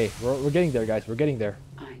 Okay, we're getting there, guys. We're getting there.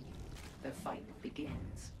 The fight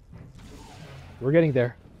begins. We're getting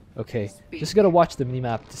there. Okay, Speak. just gotta watch the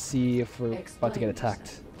minimap to see if we're about to get Explain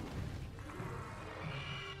attacked.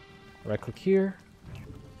 Right click here.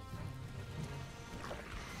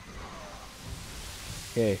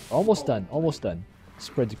 Okay, almost done. Almost done.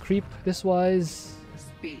 Spread the creep this wise.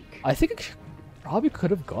 Speak. I think it probably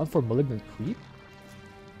could have gone for malignant creep.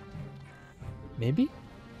 Maybe.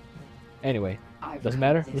 Anyway, I've doesn't come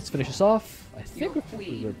matter. this Let's finish this far. off. I think Your we're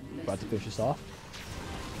queen about to finish this off.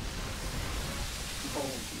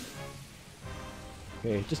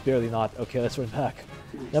 Bold. Okay, just barely not. Okay, let's run back.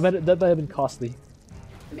 Nice. That might have been costly.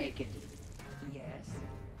 Make it. Yes.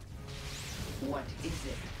 What is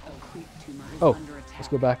it? A creep tumor is Oh, under attack. let's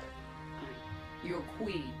go back. Your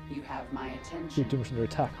queen, you have my attention. Creep tumors under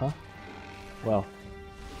attack, huh? Well.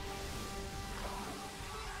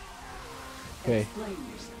 Okay, Explain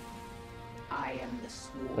yourself. I am the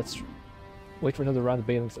swarm. let's wait for another round of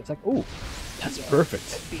Bailing's attack. Oh, that's perfect.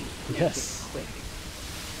 Speak. Make Yes. it quick.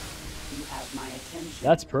 You have my attention.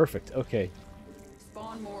 That's perfect. Okay,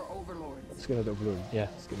 Spawn more overlords. let's get another overload. Yeah,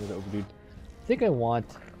 let's get another overload. I think I want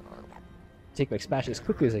to take my expansion as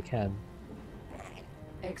quickly as I can.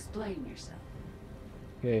 Explain yourself.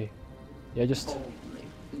 Okay, yeah, just Boldly.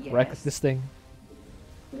 Yes. right click this thing.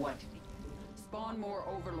 What? Spawn more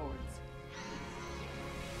overlords.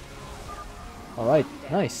 All right,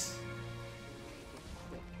 nice.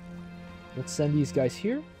 Let's send these guys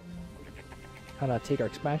here. Kind of take our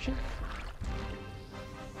expansion.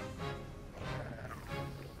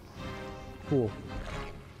 Cool.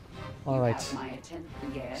 All You right. have my attention.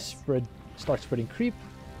 Yes. Start spreading creep.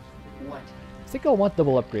 What? I think I'll want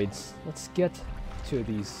double upgrades. Let's get 2 of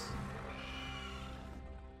these.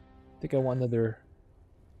 I think I want another.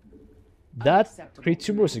 That Unacceptable. creep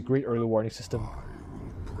tumor was a great early warning system.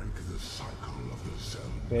 Break the cycle of the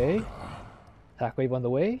Zerg. Okay. Attack wave on the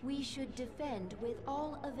way. We should defend with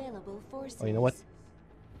all available forces. Oh, you know what?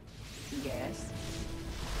 Yes.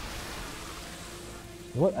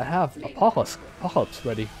 You know what? I have Apocalypse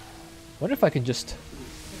ready. Wonder if I can just.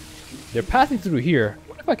 They're passing through here.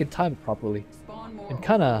 Wonder if I can time it properly Spawn more and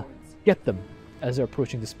kind of overlords. get them as they're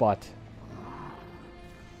approaching the spot.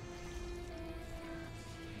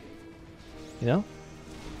 You know?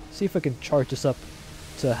 See if I can charge this up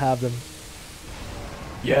to have them.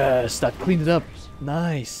 Yes, that cleaned it up.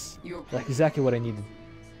 Nice. Your That's exactly what I needed.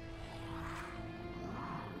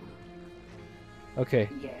 Okay,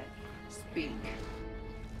 Yeah. Speak.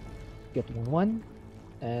 get 1-1.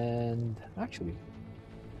 And actually,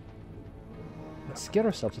 let's get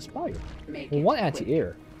ourselves a Spire. Make Well, it one quick.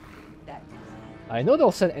 anti-air. That I know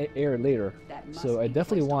they'll send air later, That must so I be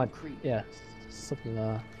definitely placed on want, creep. yeah,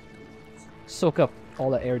 something soak up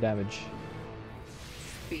all that air damage.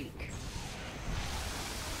 speak.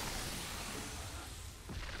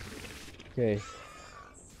 Okay.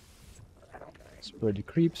 Spread the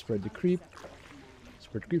creep, spread the creep.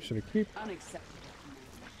 Spread the creep, spread the creep. Unacceptable.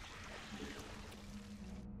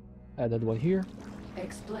 Add another one here.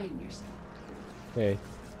 Explain yourself. Okay.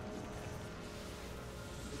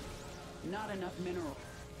 Not enough mineral.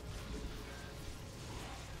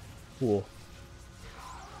 Cool.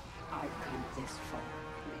 I've come this far.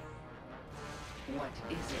 What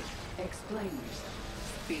is it? Explain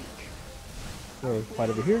yourself. Speak. Okay, fight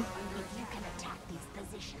over here. If you can attack these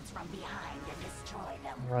positions from behind and destroy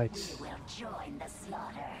them, Right. we will join the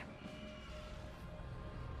slaughter.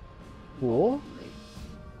 Cool.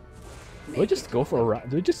 Do we just go for a round?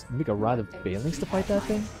 Do we just make a round of Banelings to fight that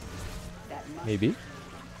thing? That must Maybe.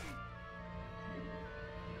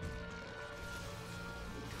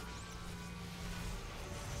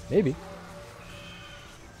 Maybe.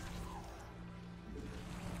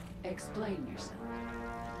 explain yourself.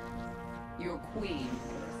 Your queen.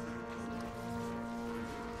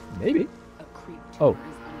 Maybe. A creep Oh. tumor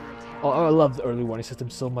is under attack. Oh, I love the early warning system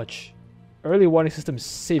so much. Early warning system is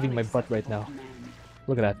saving my butt right now. Command.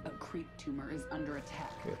 Look at that. A creep tumor is under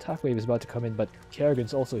attack. Okay, attack wave is about to come in, but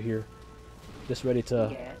Kerrigan's also here. Just ready to...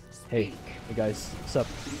 Yes. Hey, Speak. hey guys, what's up?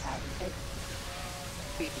 You have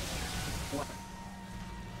speak. What?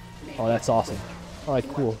 Oh, that's awesome. Alright,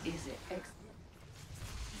 cool. What is it?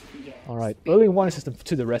 Yes. Alright, Speak. early warning system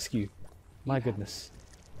to the rescue. My goodness.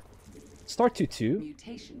 Start 2-2.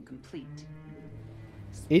 Mutation complete.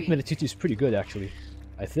 8-minute 2-2 is pretty good, actually.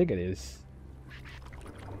 I think it is.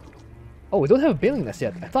 Oh, we don't have a bailing nest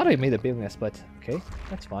yet. I thought I made a bailing nest, but okay,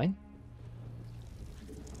 that's fine.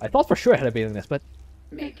 I thought for sure I had a bailing nest, but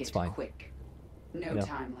Make it's it fine. quick. No You know,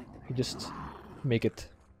 time like the you just make it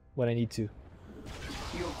when I need to.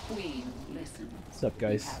 Your queen listens. What's up,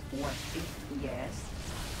 guys? You have what is yes.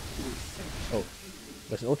 No, sir. Oh,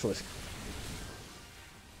 there's an ultralisk.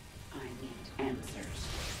 I need answers.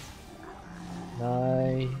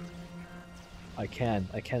 I can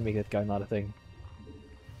make that guy not a thing.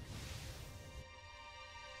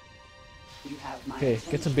 You have my Okay,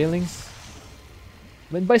 attention. get some bailings.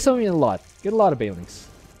 I mean, by some I mean a lot. Get a lot of bailings.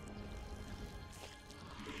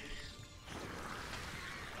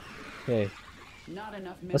 Okay, Not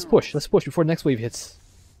enough let's minerals. push. Let's push before next wave hits.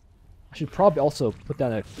 I should probably also put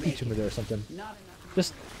down a creep tumor there or something. Not enough.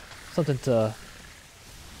 Just something to...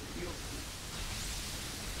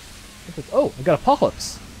 Oh, I got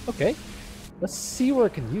Apocalypse. Okay. Let's see where I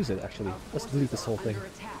can use it, actually. Our Let's forces delete this are whole thing. under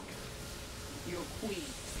attack. Your queen,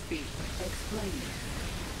 speak. Explain.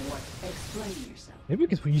 What? Explain yourself. Maybe we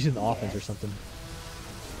can use it in offense or something.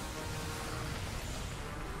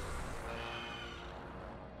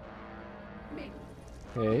 Make.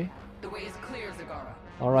 Okay. The way is clear, Zagara.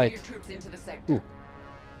 All right. Move your troops into the sector. Ooh.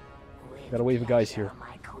 Got a wave of guys here.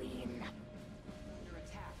 My queen. Under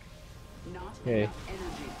attack. Not Okay. enough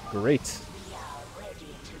energy. Great. We are ready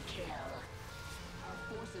to kill. Our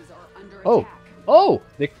forces are under Oh! attack. Oh!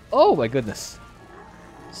 Oh my goodness!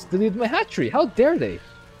 Just deleted my hatchery. How dare they?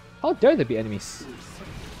 How dare they be enemies? You sir.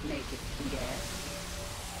 Make it.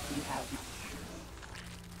 Yes. You have my.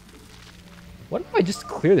 What if I just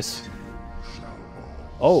clear this?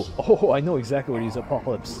 Oh, I know exactly where to use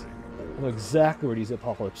Apocalypse. I know exactly where to use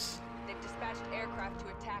Apocalypse. They've dispatched aircraft to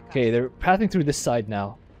attack us. Okay, they're passing through this side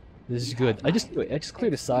now. This is good. I just cleared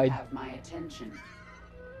the You side. have my attention.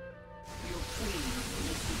 Your queen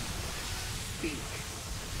listens. Speak.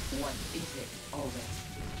 What is it already?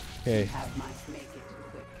 Okay. You have my make it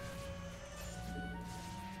quick.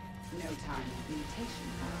 No time. Mutation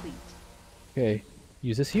complete. Okay.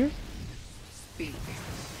 Use this here. Speak.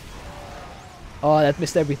 Oh, that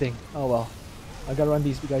missed everything. Oh well. I gotta run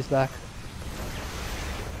these guys back.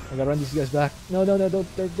 I gotta run these guys back. No, don't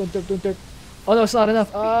dirt. Oh no, it's not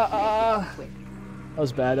enough. Quick. That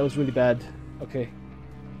was bad. That was really bad. Okay.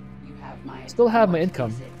 You have my. Still have my what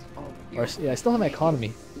income. is it already? Or yeah, I still have my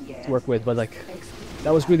economy Yes. to work with, but like Explain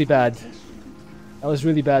that was really bad. mutation. That was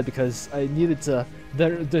really bad because I needed to.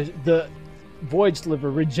 The voyage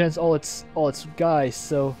liver regens all its guys.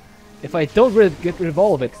 So if I don't get rid of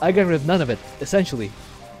all of it, I get rid of none of it essentially.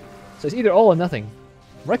 So it's either all or nothing.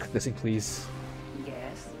 Right-click this thing, please.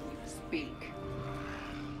 Yes. Speak.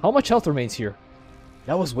 How much health remains here?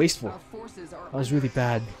 That was wasteful. Our forces are. That was really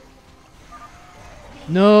bad.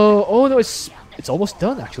 No! Oh no, it's almost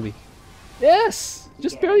done actually. Yes!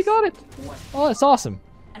 Just barely Yes. got it. What? Oh, that's awesome.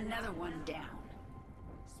 Another one down.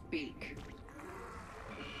 Speak.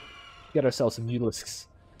 Get ourselves some Mutalisks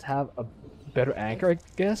to have a better anchor, I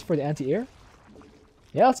guess, for the anti-air.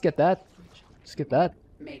 Yeah, let's get that. Let's get that.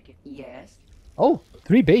 Make it. Yes. Oh,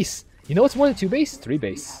 3 base. You know what's more than 2 base? 3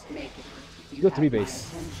 base. Make it. You go have 3 my base.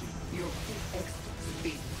 attention. Your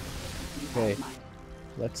speak. You Okay. have my.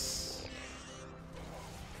 Let's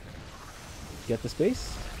get this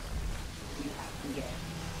base. You have. Yes.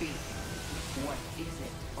 Speak. What is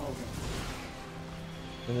it already?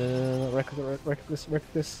 Wreck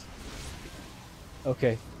this.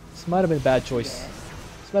 Okay. This might have been a bad choice.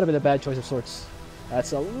 This might have been a bad choice of sorts.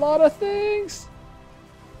 That's a lot of things!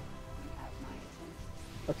 You have my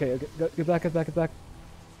attention. Okay, get back.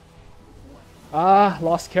 Ah,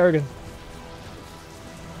 lost Kerrigan.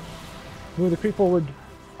 Move the creep forward.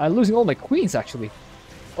 I'm losing all my queens, actually.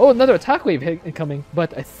 Oh, another attack wave incoming,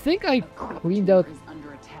 but I think I cleaned out... Is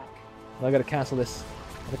under attack. I gotta cancel this.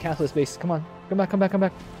 I gotta cancel this base. Come on. Come back.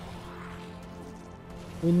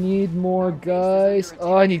 We need more guys.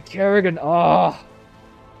 Oh, I need Kerrigan. Ah,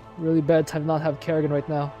 really bad time to not have Kerrigan right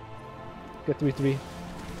now. Get 3-3.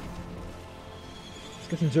 Let's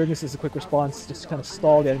get some Zergness as a quick response. Just kind of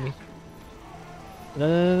stall the enemy.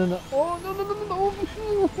 No. Oh, no.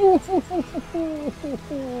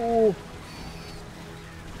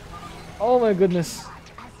 Oh my goodness.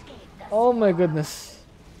 Oh my goodness.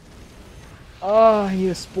 Ah, I need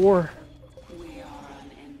a spore. We are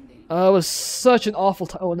unending. It was such an awful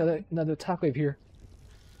time. Oh, another attack wave here.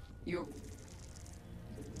 Your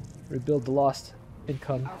Rebuild the lost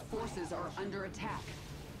income. Our forces are under attack.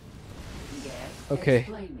 Yes. Okay.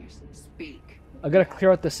 Explain yourself. Speak. I gotta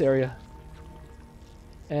clear out this area.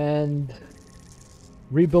 And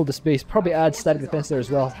rebuild this base. Probably add static defense there as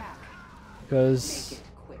well. Because...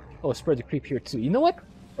 Oh, spread the creep here too. You know what?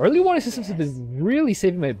 Early warning systems have been really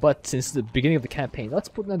saving my butt since the beginning of the campaign. Let's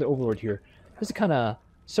put another overlord here. Just to kind of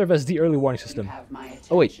serve as the early warning system.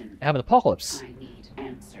 Oh wait, I have an apocalypse. I need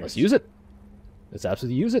answers. Let's use it. Let's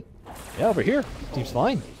absolutely use it. Yeah, over here. Seems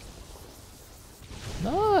fine.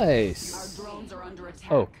 Nice. Our drones are under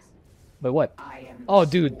attack. Oh. But what? I am Oh,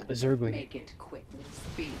 dude, a Zergling. Make it quick.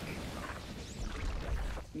 Speak.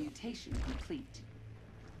 Mutation complete.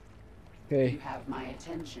 Okay, You have my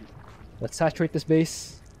attention. let's saturate this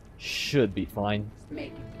base. Should be fine.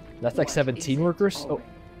 Make it. That's like What 17 is it? workers. Oh,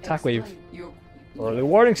 attack wave. Explain your Early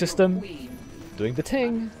warning system. queen. Doing the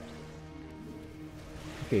ting.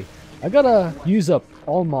 Okay, I gotta use up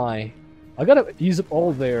all my... I gotta use up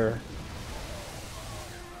all their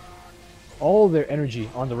energy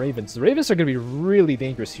on the ravens. The ravens are gonna be really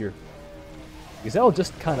dangerous here. Because they'll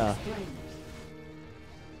just kinda...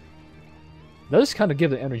 They'll just kinda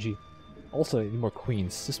give the energy. Also, I need more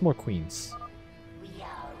queens. Just more queens. We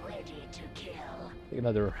are ready to kill. Take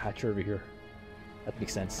another hatcher over here. That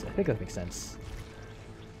makes sense. I think that makes sense.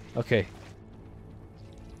 Okay.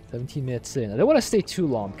 17 minutes in. I don't want to stay too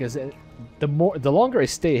long because the longer I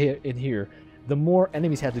stay here, the more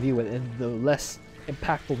enemies I have to deal with, and the less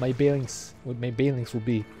impactful my banelings will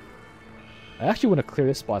be. I actually want to clear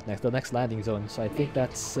this spot next, the next landing zone. So I think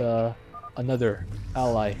that's another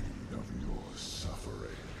ally.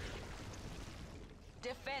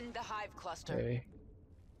 Defend the hive cluster. Okay.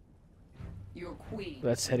 Your queen.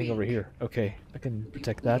 That's heading over here. Okay, I can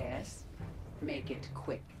protect that. Yes. Make it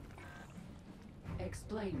quick.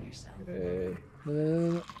 Explain yourself.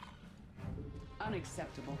 Okay.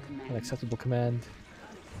 Unacceptable command. Unacceptable command.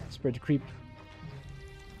 Spread the creep.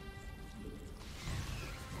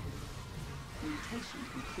 Mutation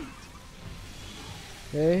complete.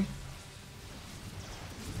 Okay.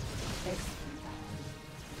 Excellent.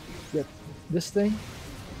 Get this thing.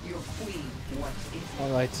 Your queen. What is it?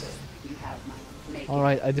 All right. You have my. Make All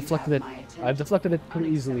right. it. I You deflected it. have my attention. I've deflected it pretty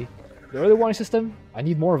easily. The early warning system. I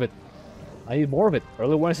need more of it. I need more of it.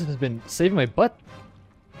 Early warning system has been saving my butt.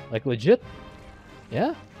 Like legit.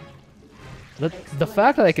 Yeah. The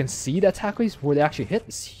fact that I can see the attack waves where they actually hit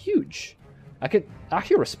is huge. I can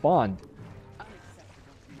actually respond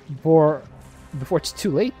before it's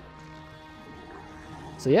too late.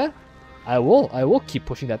 So yeah, I will keep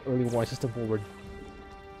pushing that early warning system forward.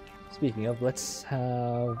 Speaking of, let's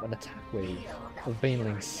have an attack wave of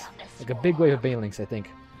banelings, like a big wave of banelings. I think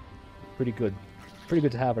pretty good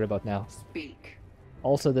to have right about now. Speak.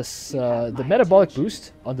 Also, this the metabolic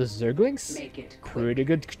boost on the Zerglings, Make it quick.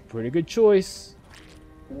 pretty good choice.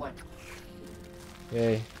 What?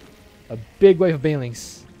 Okay, a big wave of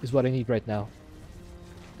banelings is what I need right now.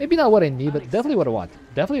 Maybe not what I need, but definitely what I want.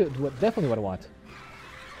 Definitely what I want.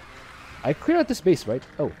 I cleared out this base, right?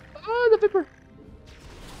 Oh, the Viper.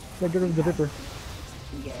 Get rid of the Viper.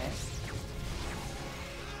 Yes.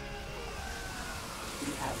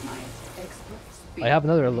 You have my expert. I have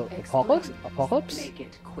another apocalypse. Make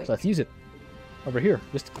it quick. So let's use it over here.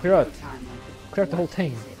 Just clear out Time like this. clear out the whole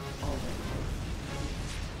thing. Is it already?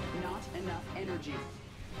 Not enough energy.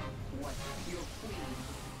 What? Your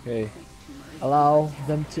queen. Okay, allow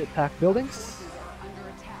them to attack buildings. Are under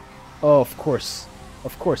attack. Oh, of course,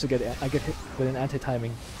 I get hit with an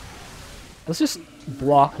anti-timing. Let's just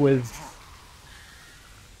block with.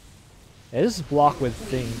 Yeah, just block with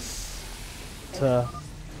things. To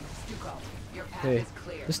Stuko, your path okay, is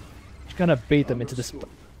clear. just kind of bait them into this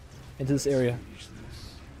area.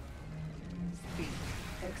 Speak.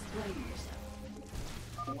 Explain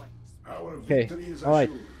yourself. What? Our Okay, victory is all right,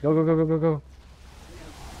 assured. go.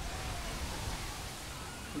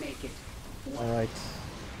 Make it. All right,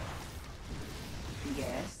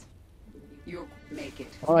 Yes. You make it.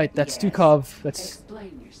 all right. That's Yes. Stukov. That's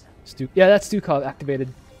Explain yourself. Yeah, that's Stukov activated.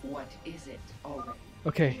 What is it already?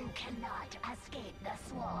 Okay, You cannot escape the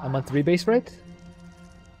swarm. I'm on 3 base, right?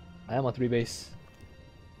 I am on 3 base.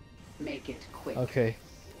 Make it quick. Okay.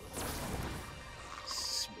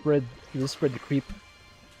 Just spread the creep.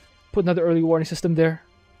 Put another early warning system there.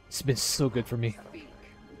 It's been so good for me. Speak.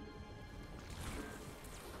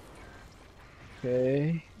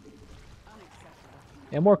 Okay.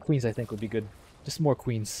 Yeah, more queens I think would be good. Just more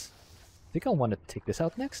queens. I think I want to take this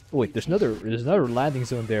out next. Oh wait, there's another landing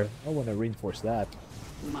zone there. I want to reinforce that.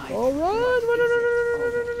 My Oh, run!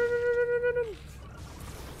 Run!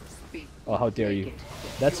 speak. Oh, how dare Make you. it.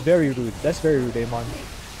 That's very rude. That's very rude, Amon.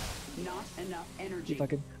 Not enough See energy. if I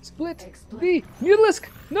can split Explain. the Mutalisk!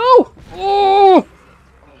 No! Oh!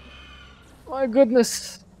 My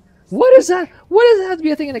goodness. What is that? What does that have to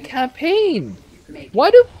be a thing in a campaign? Make it.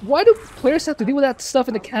 Why do players have to deal with that stuff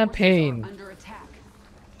in the campaign? Under attack.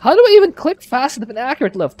 How do I even click fast enough and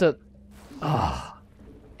accurate enough to...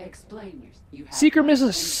 Explain yours. You have Seeker my missiles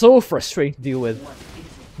are attention. so frustrating to deal with. What is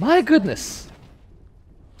it? My goodness.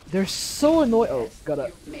 They're so annoying. Oh,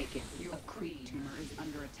 gotta... Make it. Your creed tumor is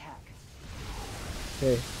under attack.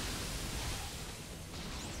 Okay.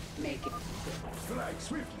 Make it. Strike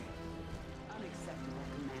swiftly. Unacceptable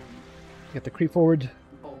command. Get the creep forward.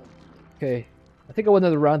 Bold. Okay. I think I want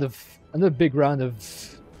another big round of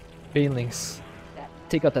Banelings. That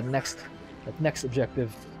Take out that next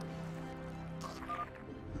objective.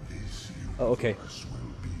 Oh, okay.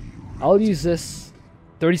 I'll use this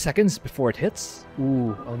 30 seconds before it hits.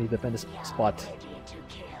 Ooh, I'll need to defend this spot. Ready to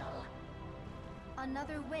kill.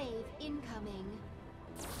 Another wave incoming.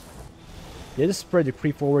 Yeah, just spread the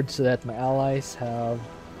creep forward so that my allies have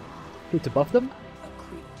creep to buff them. a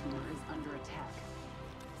creep tumor is under attack.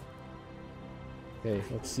 Okay,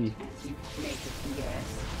 let's see. You make it. Yes.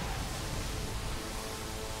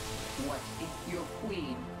 What is your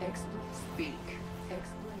queen? Speak.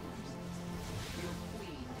 Explain. Your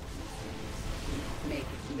queen. Make it.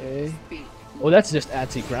 Okay. Speak. Oh, that's just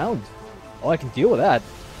anti-ground. Oh, I can deal with that.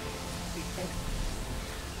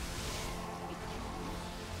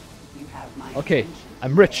 You have my Okay, attention.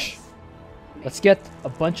 I'm rich. Let's get a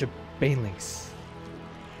bunch of Banelings.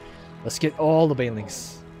 Let's get all the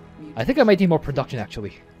Banelings. I think I might need more production,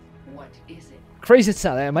 actually. What is it? Crazy it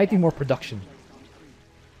sounds, I might need more production.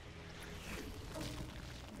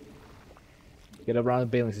 Get a round of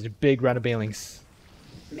Banelings. It's a big round of Banelings.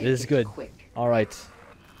 Make This is it good. Quick. Alright.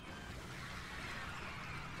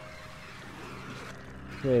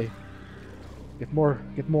 Okay. Get more.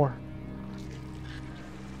 Get more.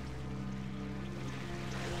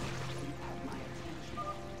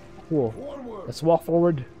 Cool. Forward. Let's walk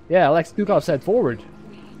forward. Yeah, Alex Dukov said forward.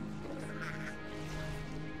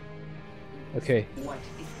 Okay. What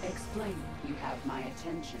is explain? You have my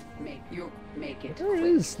attention. Make it. Where quick.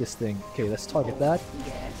 is this thing? Okay, let's target that.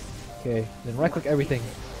 Yes. Okay, then right click everything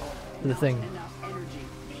to the thing. Enough energy.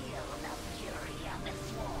 Feel the fury of the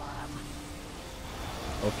swarm.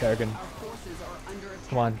 Oh, Kerrigan. Our forces are under attack.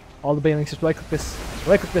 Come on. All the Banelings, just right click this.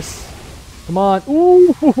 Right click this. Come on.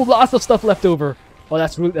 Ooh, lots of stuff left over. Oh,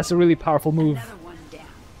 that's a really powerful move. Another one down.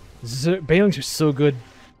 Banelings are so good.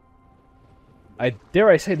 I dare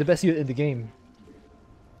I say the best unit in the game.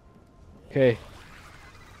 Okay.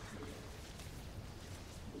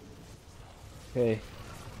 Okay.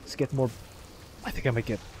 Let's get more. I think I might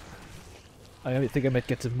get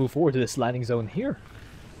to move forward to this landing zone here.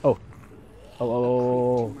 Oh.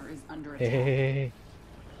 Oh. Tumor is under Hey, attack.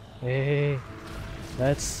 hey, hey, hey.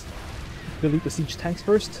 Let's delete the siege tanks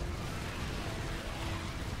first.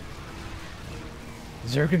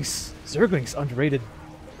 Zerglings, underrated.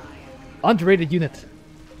 Underrated unit.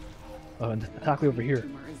 Oh, and attack over here.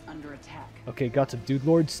 Tumor is under attack. Okay, got some dude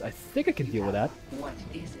lords. I think I can deal with that. What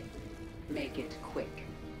is it? Make it quick.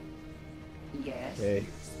 Yes. Okay.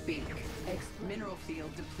 Speak. Mineral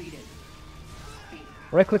field depleted. Speak.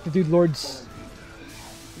 Right click the dude lords.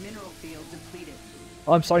 Mineral field depleted.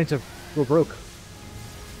 Oh, I'm starting to go broke.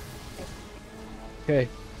 Okay.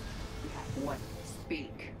 What?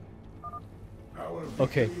 Speak. Our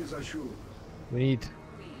Okay. victory is assured. We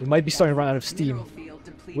might be starting to run out of steam. Mineral field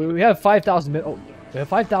depleted. We have 5,000. Oh, we have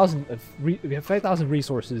 5,000. We have 5,000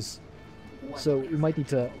 resources. What So we is might need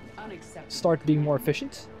to unacceptable? start being more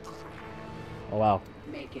efficient. Oh wow.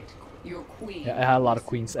 Make it. Your queen. Yeah, I had a lot of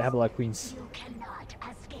queens. I have a lot of queens. You cannot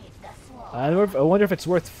escape the swarm. I wonder if it's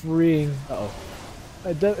worth freeing. Uh-oh.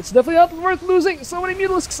 It's definitely not worth losing so many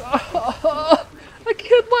Mutalisks. I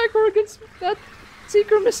can't micro against that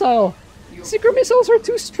Seeker missile. Seeker missiles are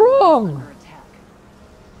too strong. Under attack.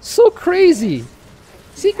 So crazy.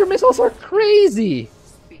 Seeker missiles are crazy.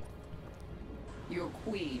 Speak. Your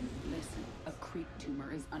queen. Listen. A creep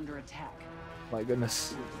tumor is under attack. My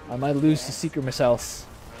goodness. I might lose to Seeker missiles.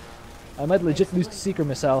 I might legit lose to Seeker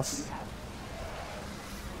missiles.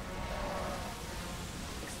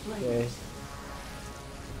 Explain. Okay.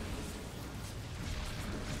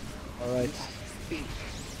 Alright. Speak.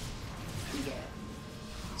 Yeah.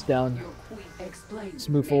 It's down. Your queen. Explain. Let's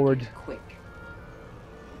move Make forward. it quick.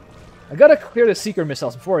 I gotta clear the Seeker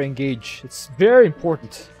missiles before I engage. It's very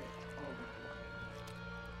important.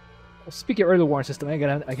 Speaking of early warning system, I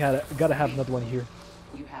gotta have another one here.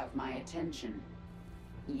 You have my attention.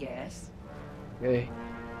 Yes. Okay,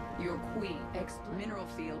 Your queen. Mineral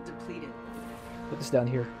field depleted. put this down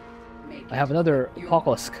here. Make I have it. another Your-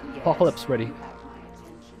 apocalypse ready. You have my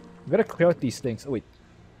attention. I'm gonna clear out these things. Oh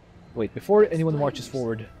wait. Before anyone marches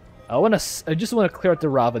forward, I just want to clear out the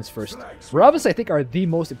Ravens first. Ravens, I think, are the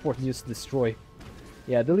most important units to destroy.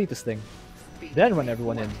 Yeah, delete this thing. Speak. Then run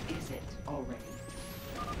everyone in. What is it already?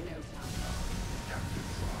 No time.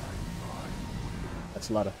 That's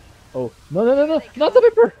a lot of. Oh no! Not the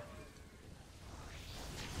Viper.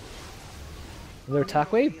 Another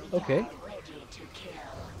attack wave. Okay. Ready to kill.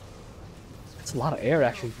 That's a lot of air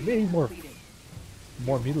actually. Maybe more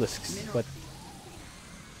mutilisks, but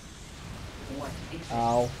What is it?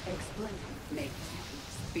 ow. Explain. Make it.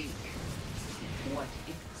 Speak. What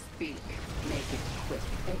is speak? Make it quick.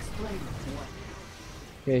 Explain what.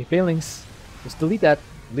 Okay, failings. Just delete that.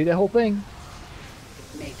 Delete that whole thing.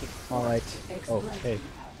 Make it. All right. Oh, Explain. hey. You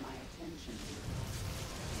have my attention.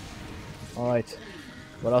 All right.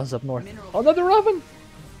 What else is up north? Oh, another Raven!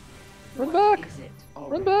 Run back! Is it Run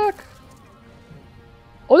already? back!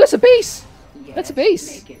 Oh, that's a base! That's a Yes,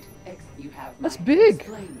 base! Make it. You have That's my- big!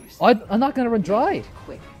 Explain yourself. I'm not gonna run dry.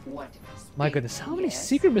 Quick. What? My Speak. goodness, how many Yes.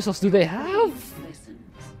 secret missiles do they have? Listens.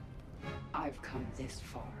 I've come this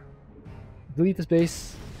far. Delete this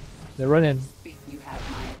base. Then run in. Speak. You have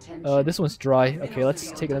my attention. This one's dry. Okay, Mineral let's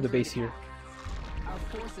field take another under base here. attack.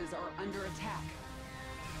 Our forces are under attack.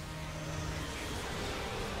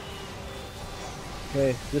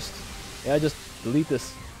 Okay, just delete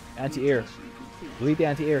this anti-air. Delete the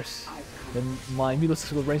anti-airs. Then my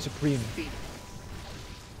mutilisks will reign supreme. Speak.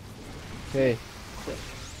 Okay, Quick.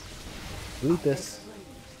 delete this.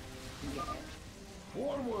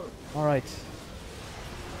 All right.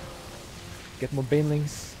 Get more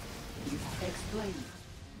banelings. You explain.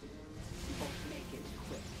 Make it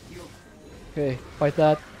quick. Your Okay, fight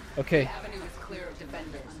that. Okay. avenue is clear of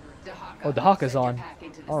defenders. Dahaka, Oh, the Hawk is send your on. pack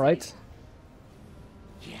into the All right. city.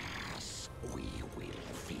 Yes, we will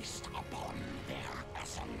feast upon their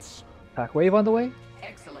essence. Pack wave on the way.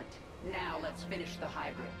 Excellent. Now let's finish the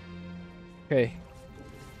hybrid. Okay.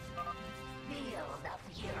 Feel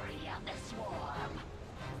the fury of the swarm.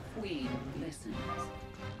 Queen listens.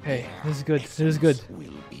 Okay, this is good. This is good.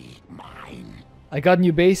 Will be mine. I got a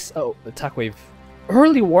new base. Oh, attack wave.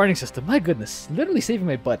 Early warning system. My goodness, literally saving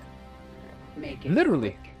my butt. Make it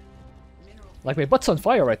Literally. quick. Like my butt's on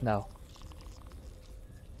fire right now.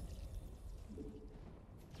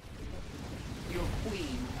 Your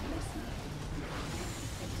queen listens.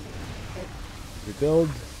 Rebuild.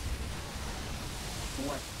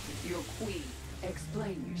 What? Your queen.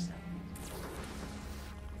 Explain yourself.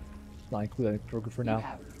 Not include that program for now.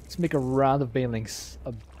 have- Let's make a round of banelings.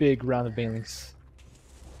 A big round of banelings.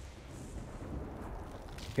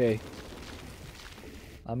 Okay.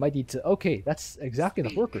 I might need to. Okay, that's exactly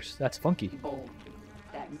enough workers. That's funky. Bold.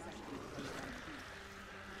 That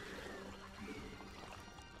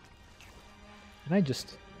Can I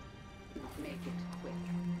just. make it quick.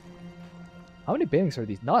 How many banelings are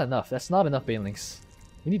these? Not enough. That's not enough banelings.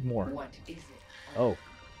 We need more. What is it? Oh.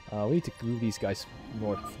 We need to move these guys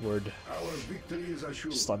northward. Our victory is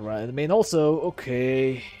assured. Stun right in the main also.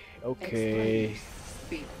 Okay. Okay. Explain.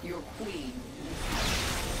 Speak. Your queen.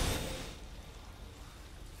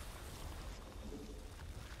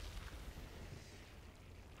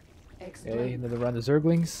 Okay, Explain. another round of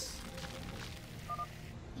Zerglings.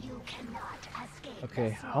 You cannot escape. Okay,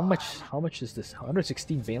 the how much is this?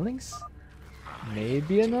 116 banelings?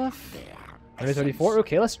 Maybe enough? Their 134?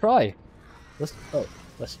 Okay, let's try. Let's of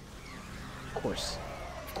course.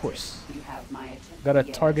 Of course. You have my attention. Gotta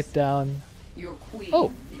Yes. target down. Your queen.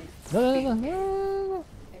 Oh! listens. No.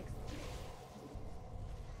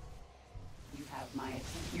 You have my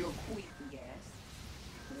attention. Your queen. Yes.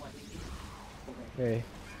 What is it? Okay.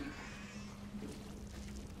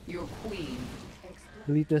 Your queen. Explain.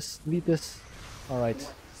 Delete this. Delete this.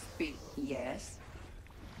 Alright. Speak. Yes.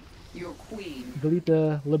 Your queen. Delete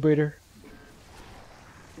the Liberator.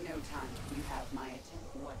 No time. You have my attention.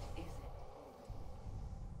 What is it?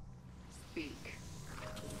 Speak.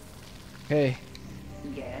 Okay.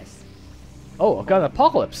 Yes. Oh, I've got an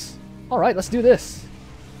Apocalypse. Alright, let's do this.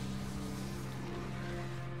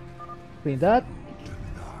 Clean that.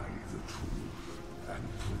 Deny the truth and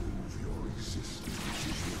prove your existence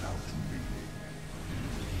is without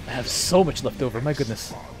meaning. I have so much left over. My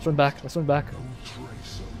goodness. Let's run back. Let's run back. No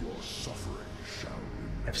trace of your suffering shall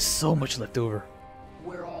I have so much left over.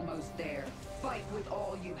 We're almost there. Fight with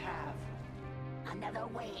all you have. Another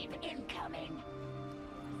wave incoming.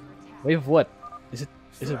 Wave of what? Is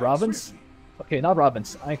it Robins? Okay, not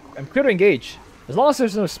Robins. I'm clear to engage. As long as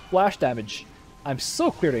there's no splash damage, I'm so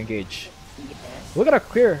clear to engage. Yes. Look at how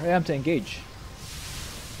clear I am to engage.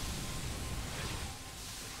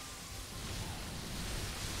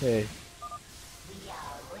 Okay. We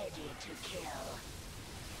are ready to kill.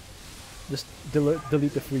 Just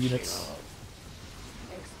delete the 3 units.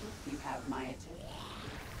 You have my attention.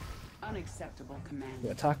 Unacceptable command.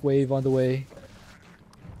 Yeah, attack wave on the way.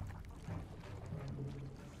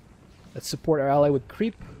 Let's support our ally with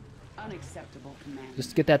creep. Unacceptable command. Just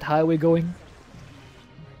to get that highway going.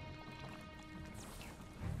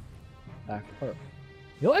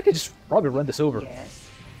 You know, I could just probably run this over. Yes.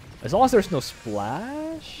 As long as there's no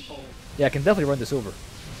splash. Yeah, I can definitely run this over.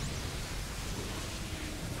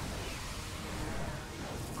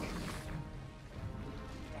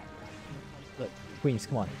 Look, Queens,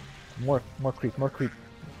 come on. More creep, more creep.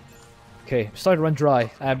 Okay, I'm starting to run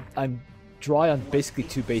dry. I'm dry on basically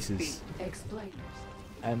 2 bases. Explain.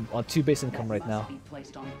 I'm on 2 base income right now. Be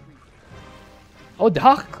placed on creep. Oh, the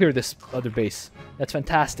Hawk cleared this other base. That's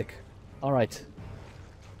fantastic. Alright.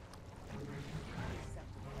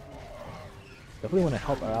 Definitely want to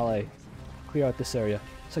help our ally clear out this area,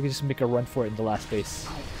 so I can just make a run for it in the last base.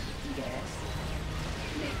 Yes.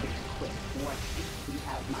 Make it quick. What if you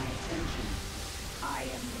have my attention? I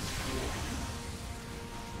am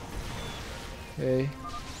the Okay.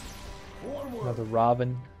 Another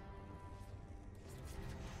Robin.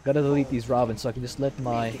 Gotta delete these Robins so I can just let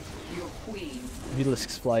my Your queen.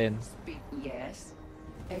 Mutalisks fly in. Speak. Yes.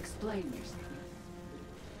 Explain yourself.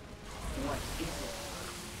 What is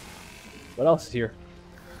it? What else is here?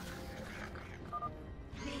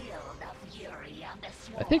 Feel the fury of the I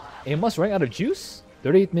swarm. think Amos running out of juice?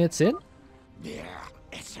 38 minutes in? Their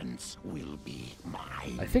essence will be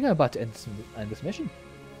mine. I think I'm about to end this mission.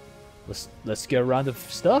 Let's get a round of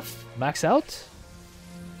stuff. Max out.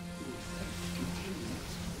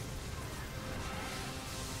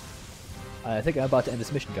 I think I'm about to end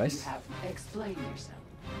this mission, You guys. have explain yourself.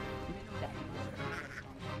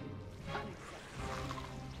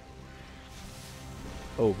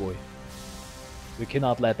 Oh boy. We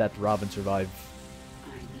cannot let that Robin survive. I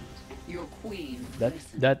need your queen.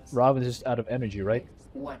 That Robin is just out of energy, right?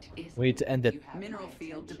 What is We need to end it. You have mineral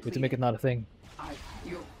field We need to make it not a thing.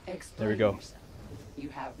 There we go. You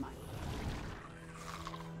have my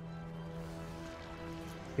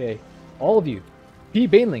Okay. All of you. Be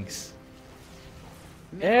Banelings.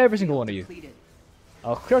 Every single one of you.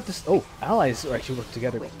 I'll clear out this. Oh, allies are actually working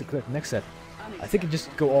together to clear the next set. I think it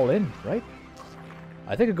just go all in, right?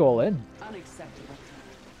 I think it go all in. Unacceptable.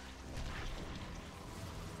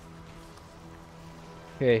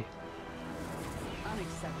 Okay.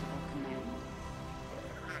 Unacceptable command.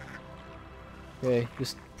 Okay.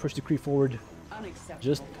 Just push the creep forward. Unacceptable.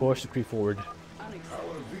 Just push the creep forward.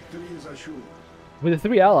 Unacceptable. Our victory is assured. With the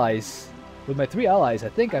 3 allies, with my 3 allies, I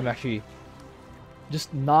think I'm actually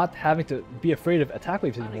just not having to be afraid of attack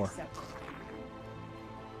waves anymore. Unacceptable.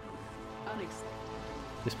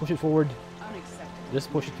 Unacceptable. Just push it forward. Unacceptable. Just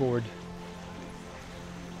push it forward.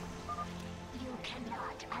 You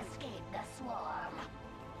cannot escape the swarm.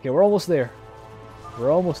 Okay, we're almost there. We're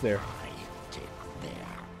almost there. I take their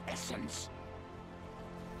essence.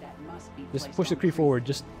 That must be Just placed push the on creep forward.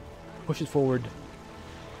 Just push it forward.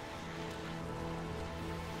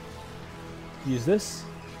 Use this.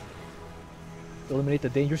 Eliminate the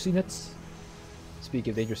dangerous units.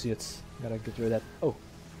 Speaking of dangerous units, gotta get rid of that. Oh,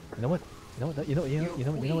 you know what? You know what? You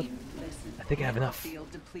know what? Queen, listen. I think I have enough.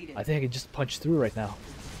 Field depleted. I think I can just punch through right now.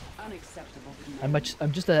 Unacceptable command.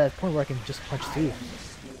 I'm just at that point where I can just punch through.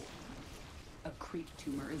 A creep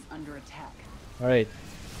tumor is under attack. All right,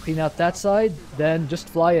 clean out that side, then just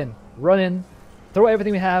fly in, run in, throw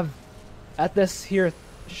everything we have at this here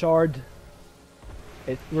shard.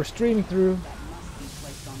 We're streaming through. That must be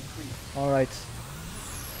placed on creep. All right.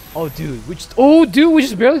 Oh, dude, we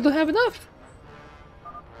just barely don't have enough.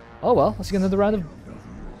 Oh well, let's get another round of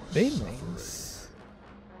Banelings.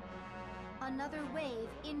 Another wave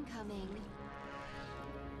incoming.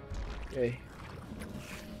 Okay.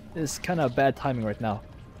 This is kind of bad timing right now.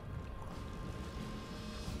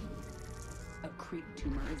 A creep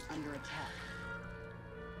tumor is under attack.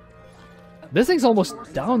 This thing's almost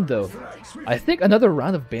down though. I think another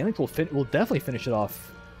round of Banelings will definitely finish it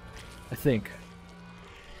off. I think.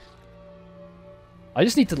 I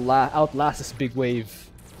just need to outlast this big wave.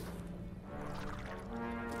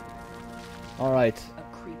 Alright. A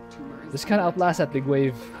creep tumor is Just kind of outlast that big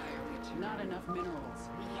wave. not enough minerals.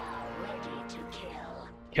 We are ready to kill.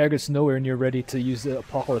 Kerrig's nowhere near ready to use the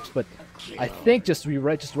Apocalypse, but I think just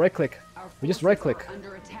right click. We just right click.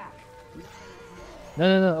 Under attack.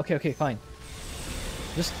 No. Okay, fine.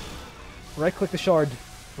 Just right click the shard.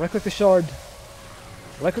 Right click the shard.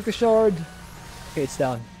 Right click the shard. Okay, it's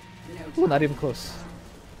down. Ooh, not even close.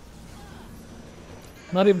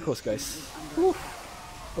 Not even close, guys. Ooh.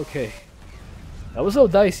 Okay. That was so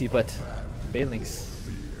dicey, but Banelings.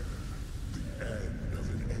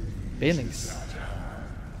 Banelings.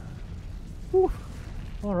 Whew.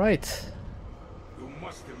 Alright. You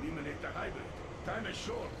must eliminate the hybrid. Time is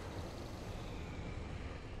short.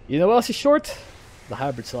 You know what else is short? The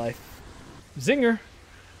hybrid's life. Zinger!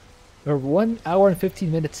 We're 1 hour and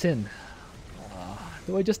 15 minutes in.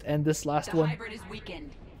 Do I just end this last The one? hybrid is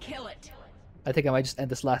weakened. Kill it. I think I might just end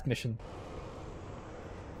this last mission.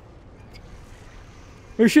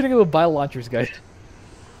 We're shooting with bio launchers, guys.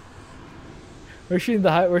 We're shooting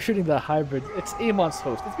the hybrid. It's Amon's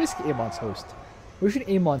host. It's basically Amon's host. We're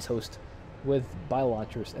shooting Amon's host with bio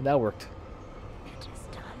launchers, and that worked. It is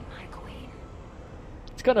done, my queen.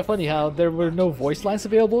 It's kind of funny how there were no voice lines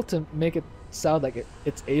available to make it sound like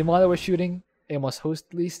it's Amon that was shooting, Amon's host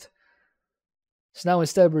at least. So now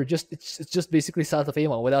instead it's just basically south of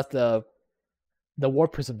Amon without the war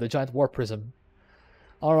prism, the giant war prism.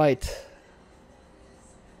 All right.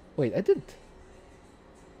 Wait, I didn't.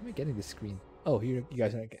 Am I getting this screen? Oh, here you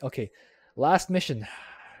guys are. Okay, last mission.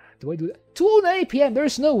 Do I do that? 2:09 p.m.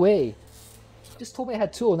 There's no way. You just told me I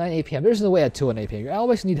had 2:09 p.m. There's no way I had 2:09 p.m. I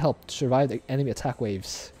always need help to survive the enemy attack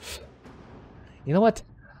waves. You know what?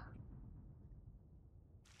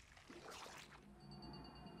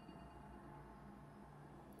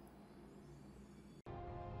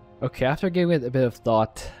 Okay, after giving it a bit of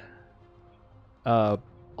thought,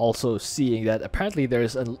 also seeing that apparently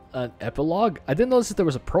there's an epilogue. I didn't notice that there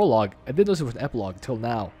was a prologue. I didn't notice there was an epilogue till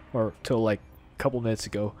now, or till like a couple minutes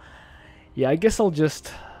ago. Yeah, I guess I'll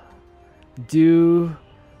just do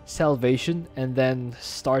Salvation and then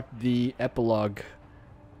start the epilogue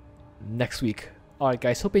next week. Alright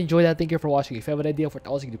guys, hope you enjoyed that. Thank you for watching. If you have an idea of what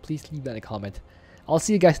else you can do, please leave that in a comment. I'll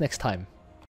see you guys next time.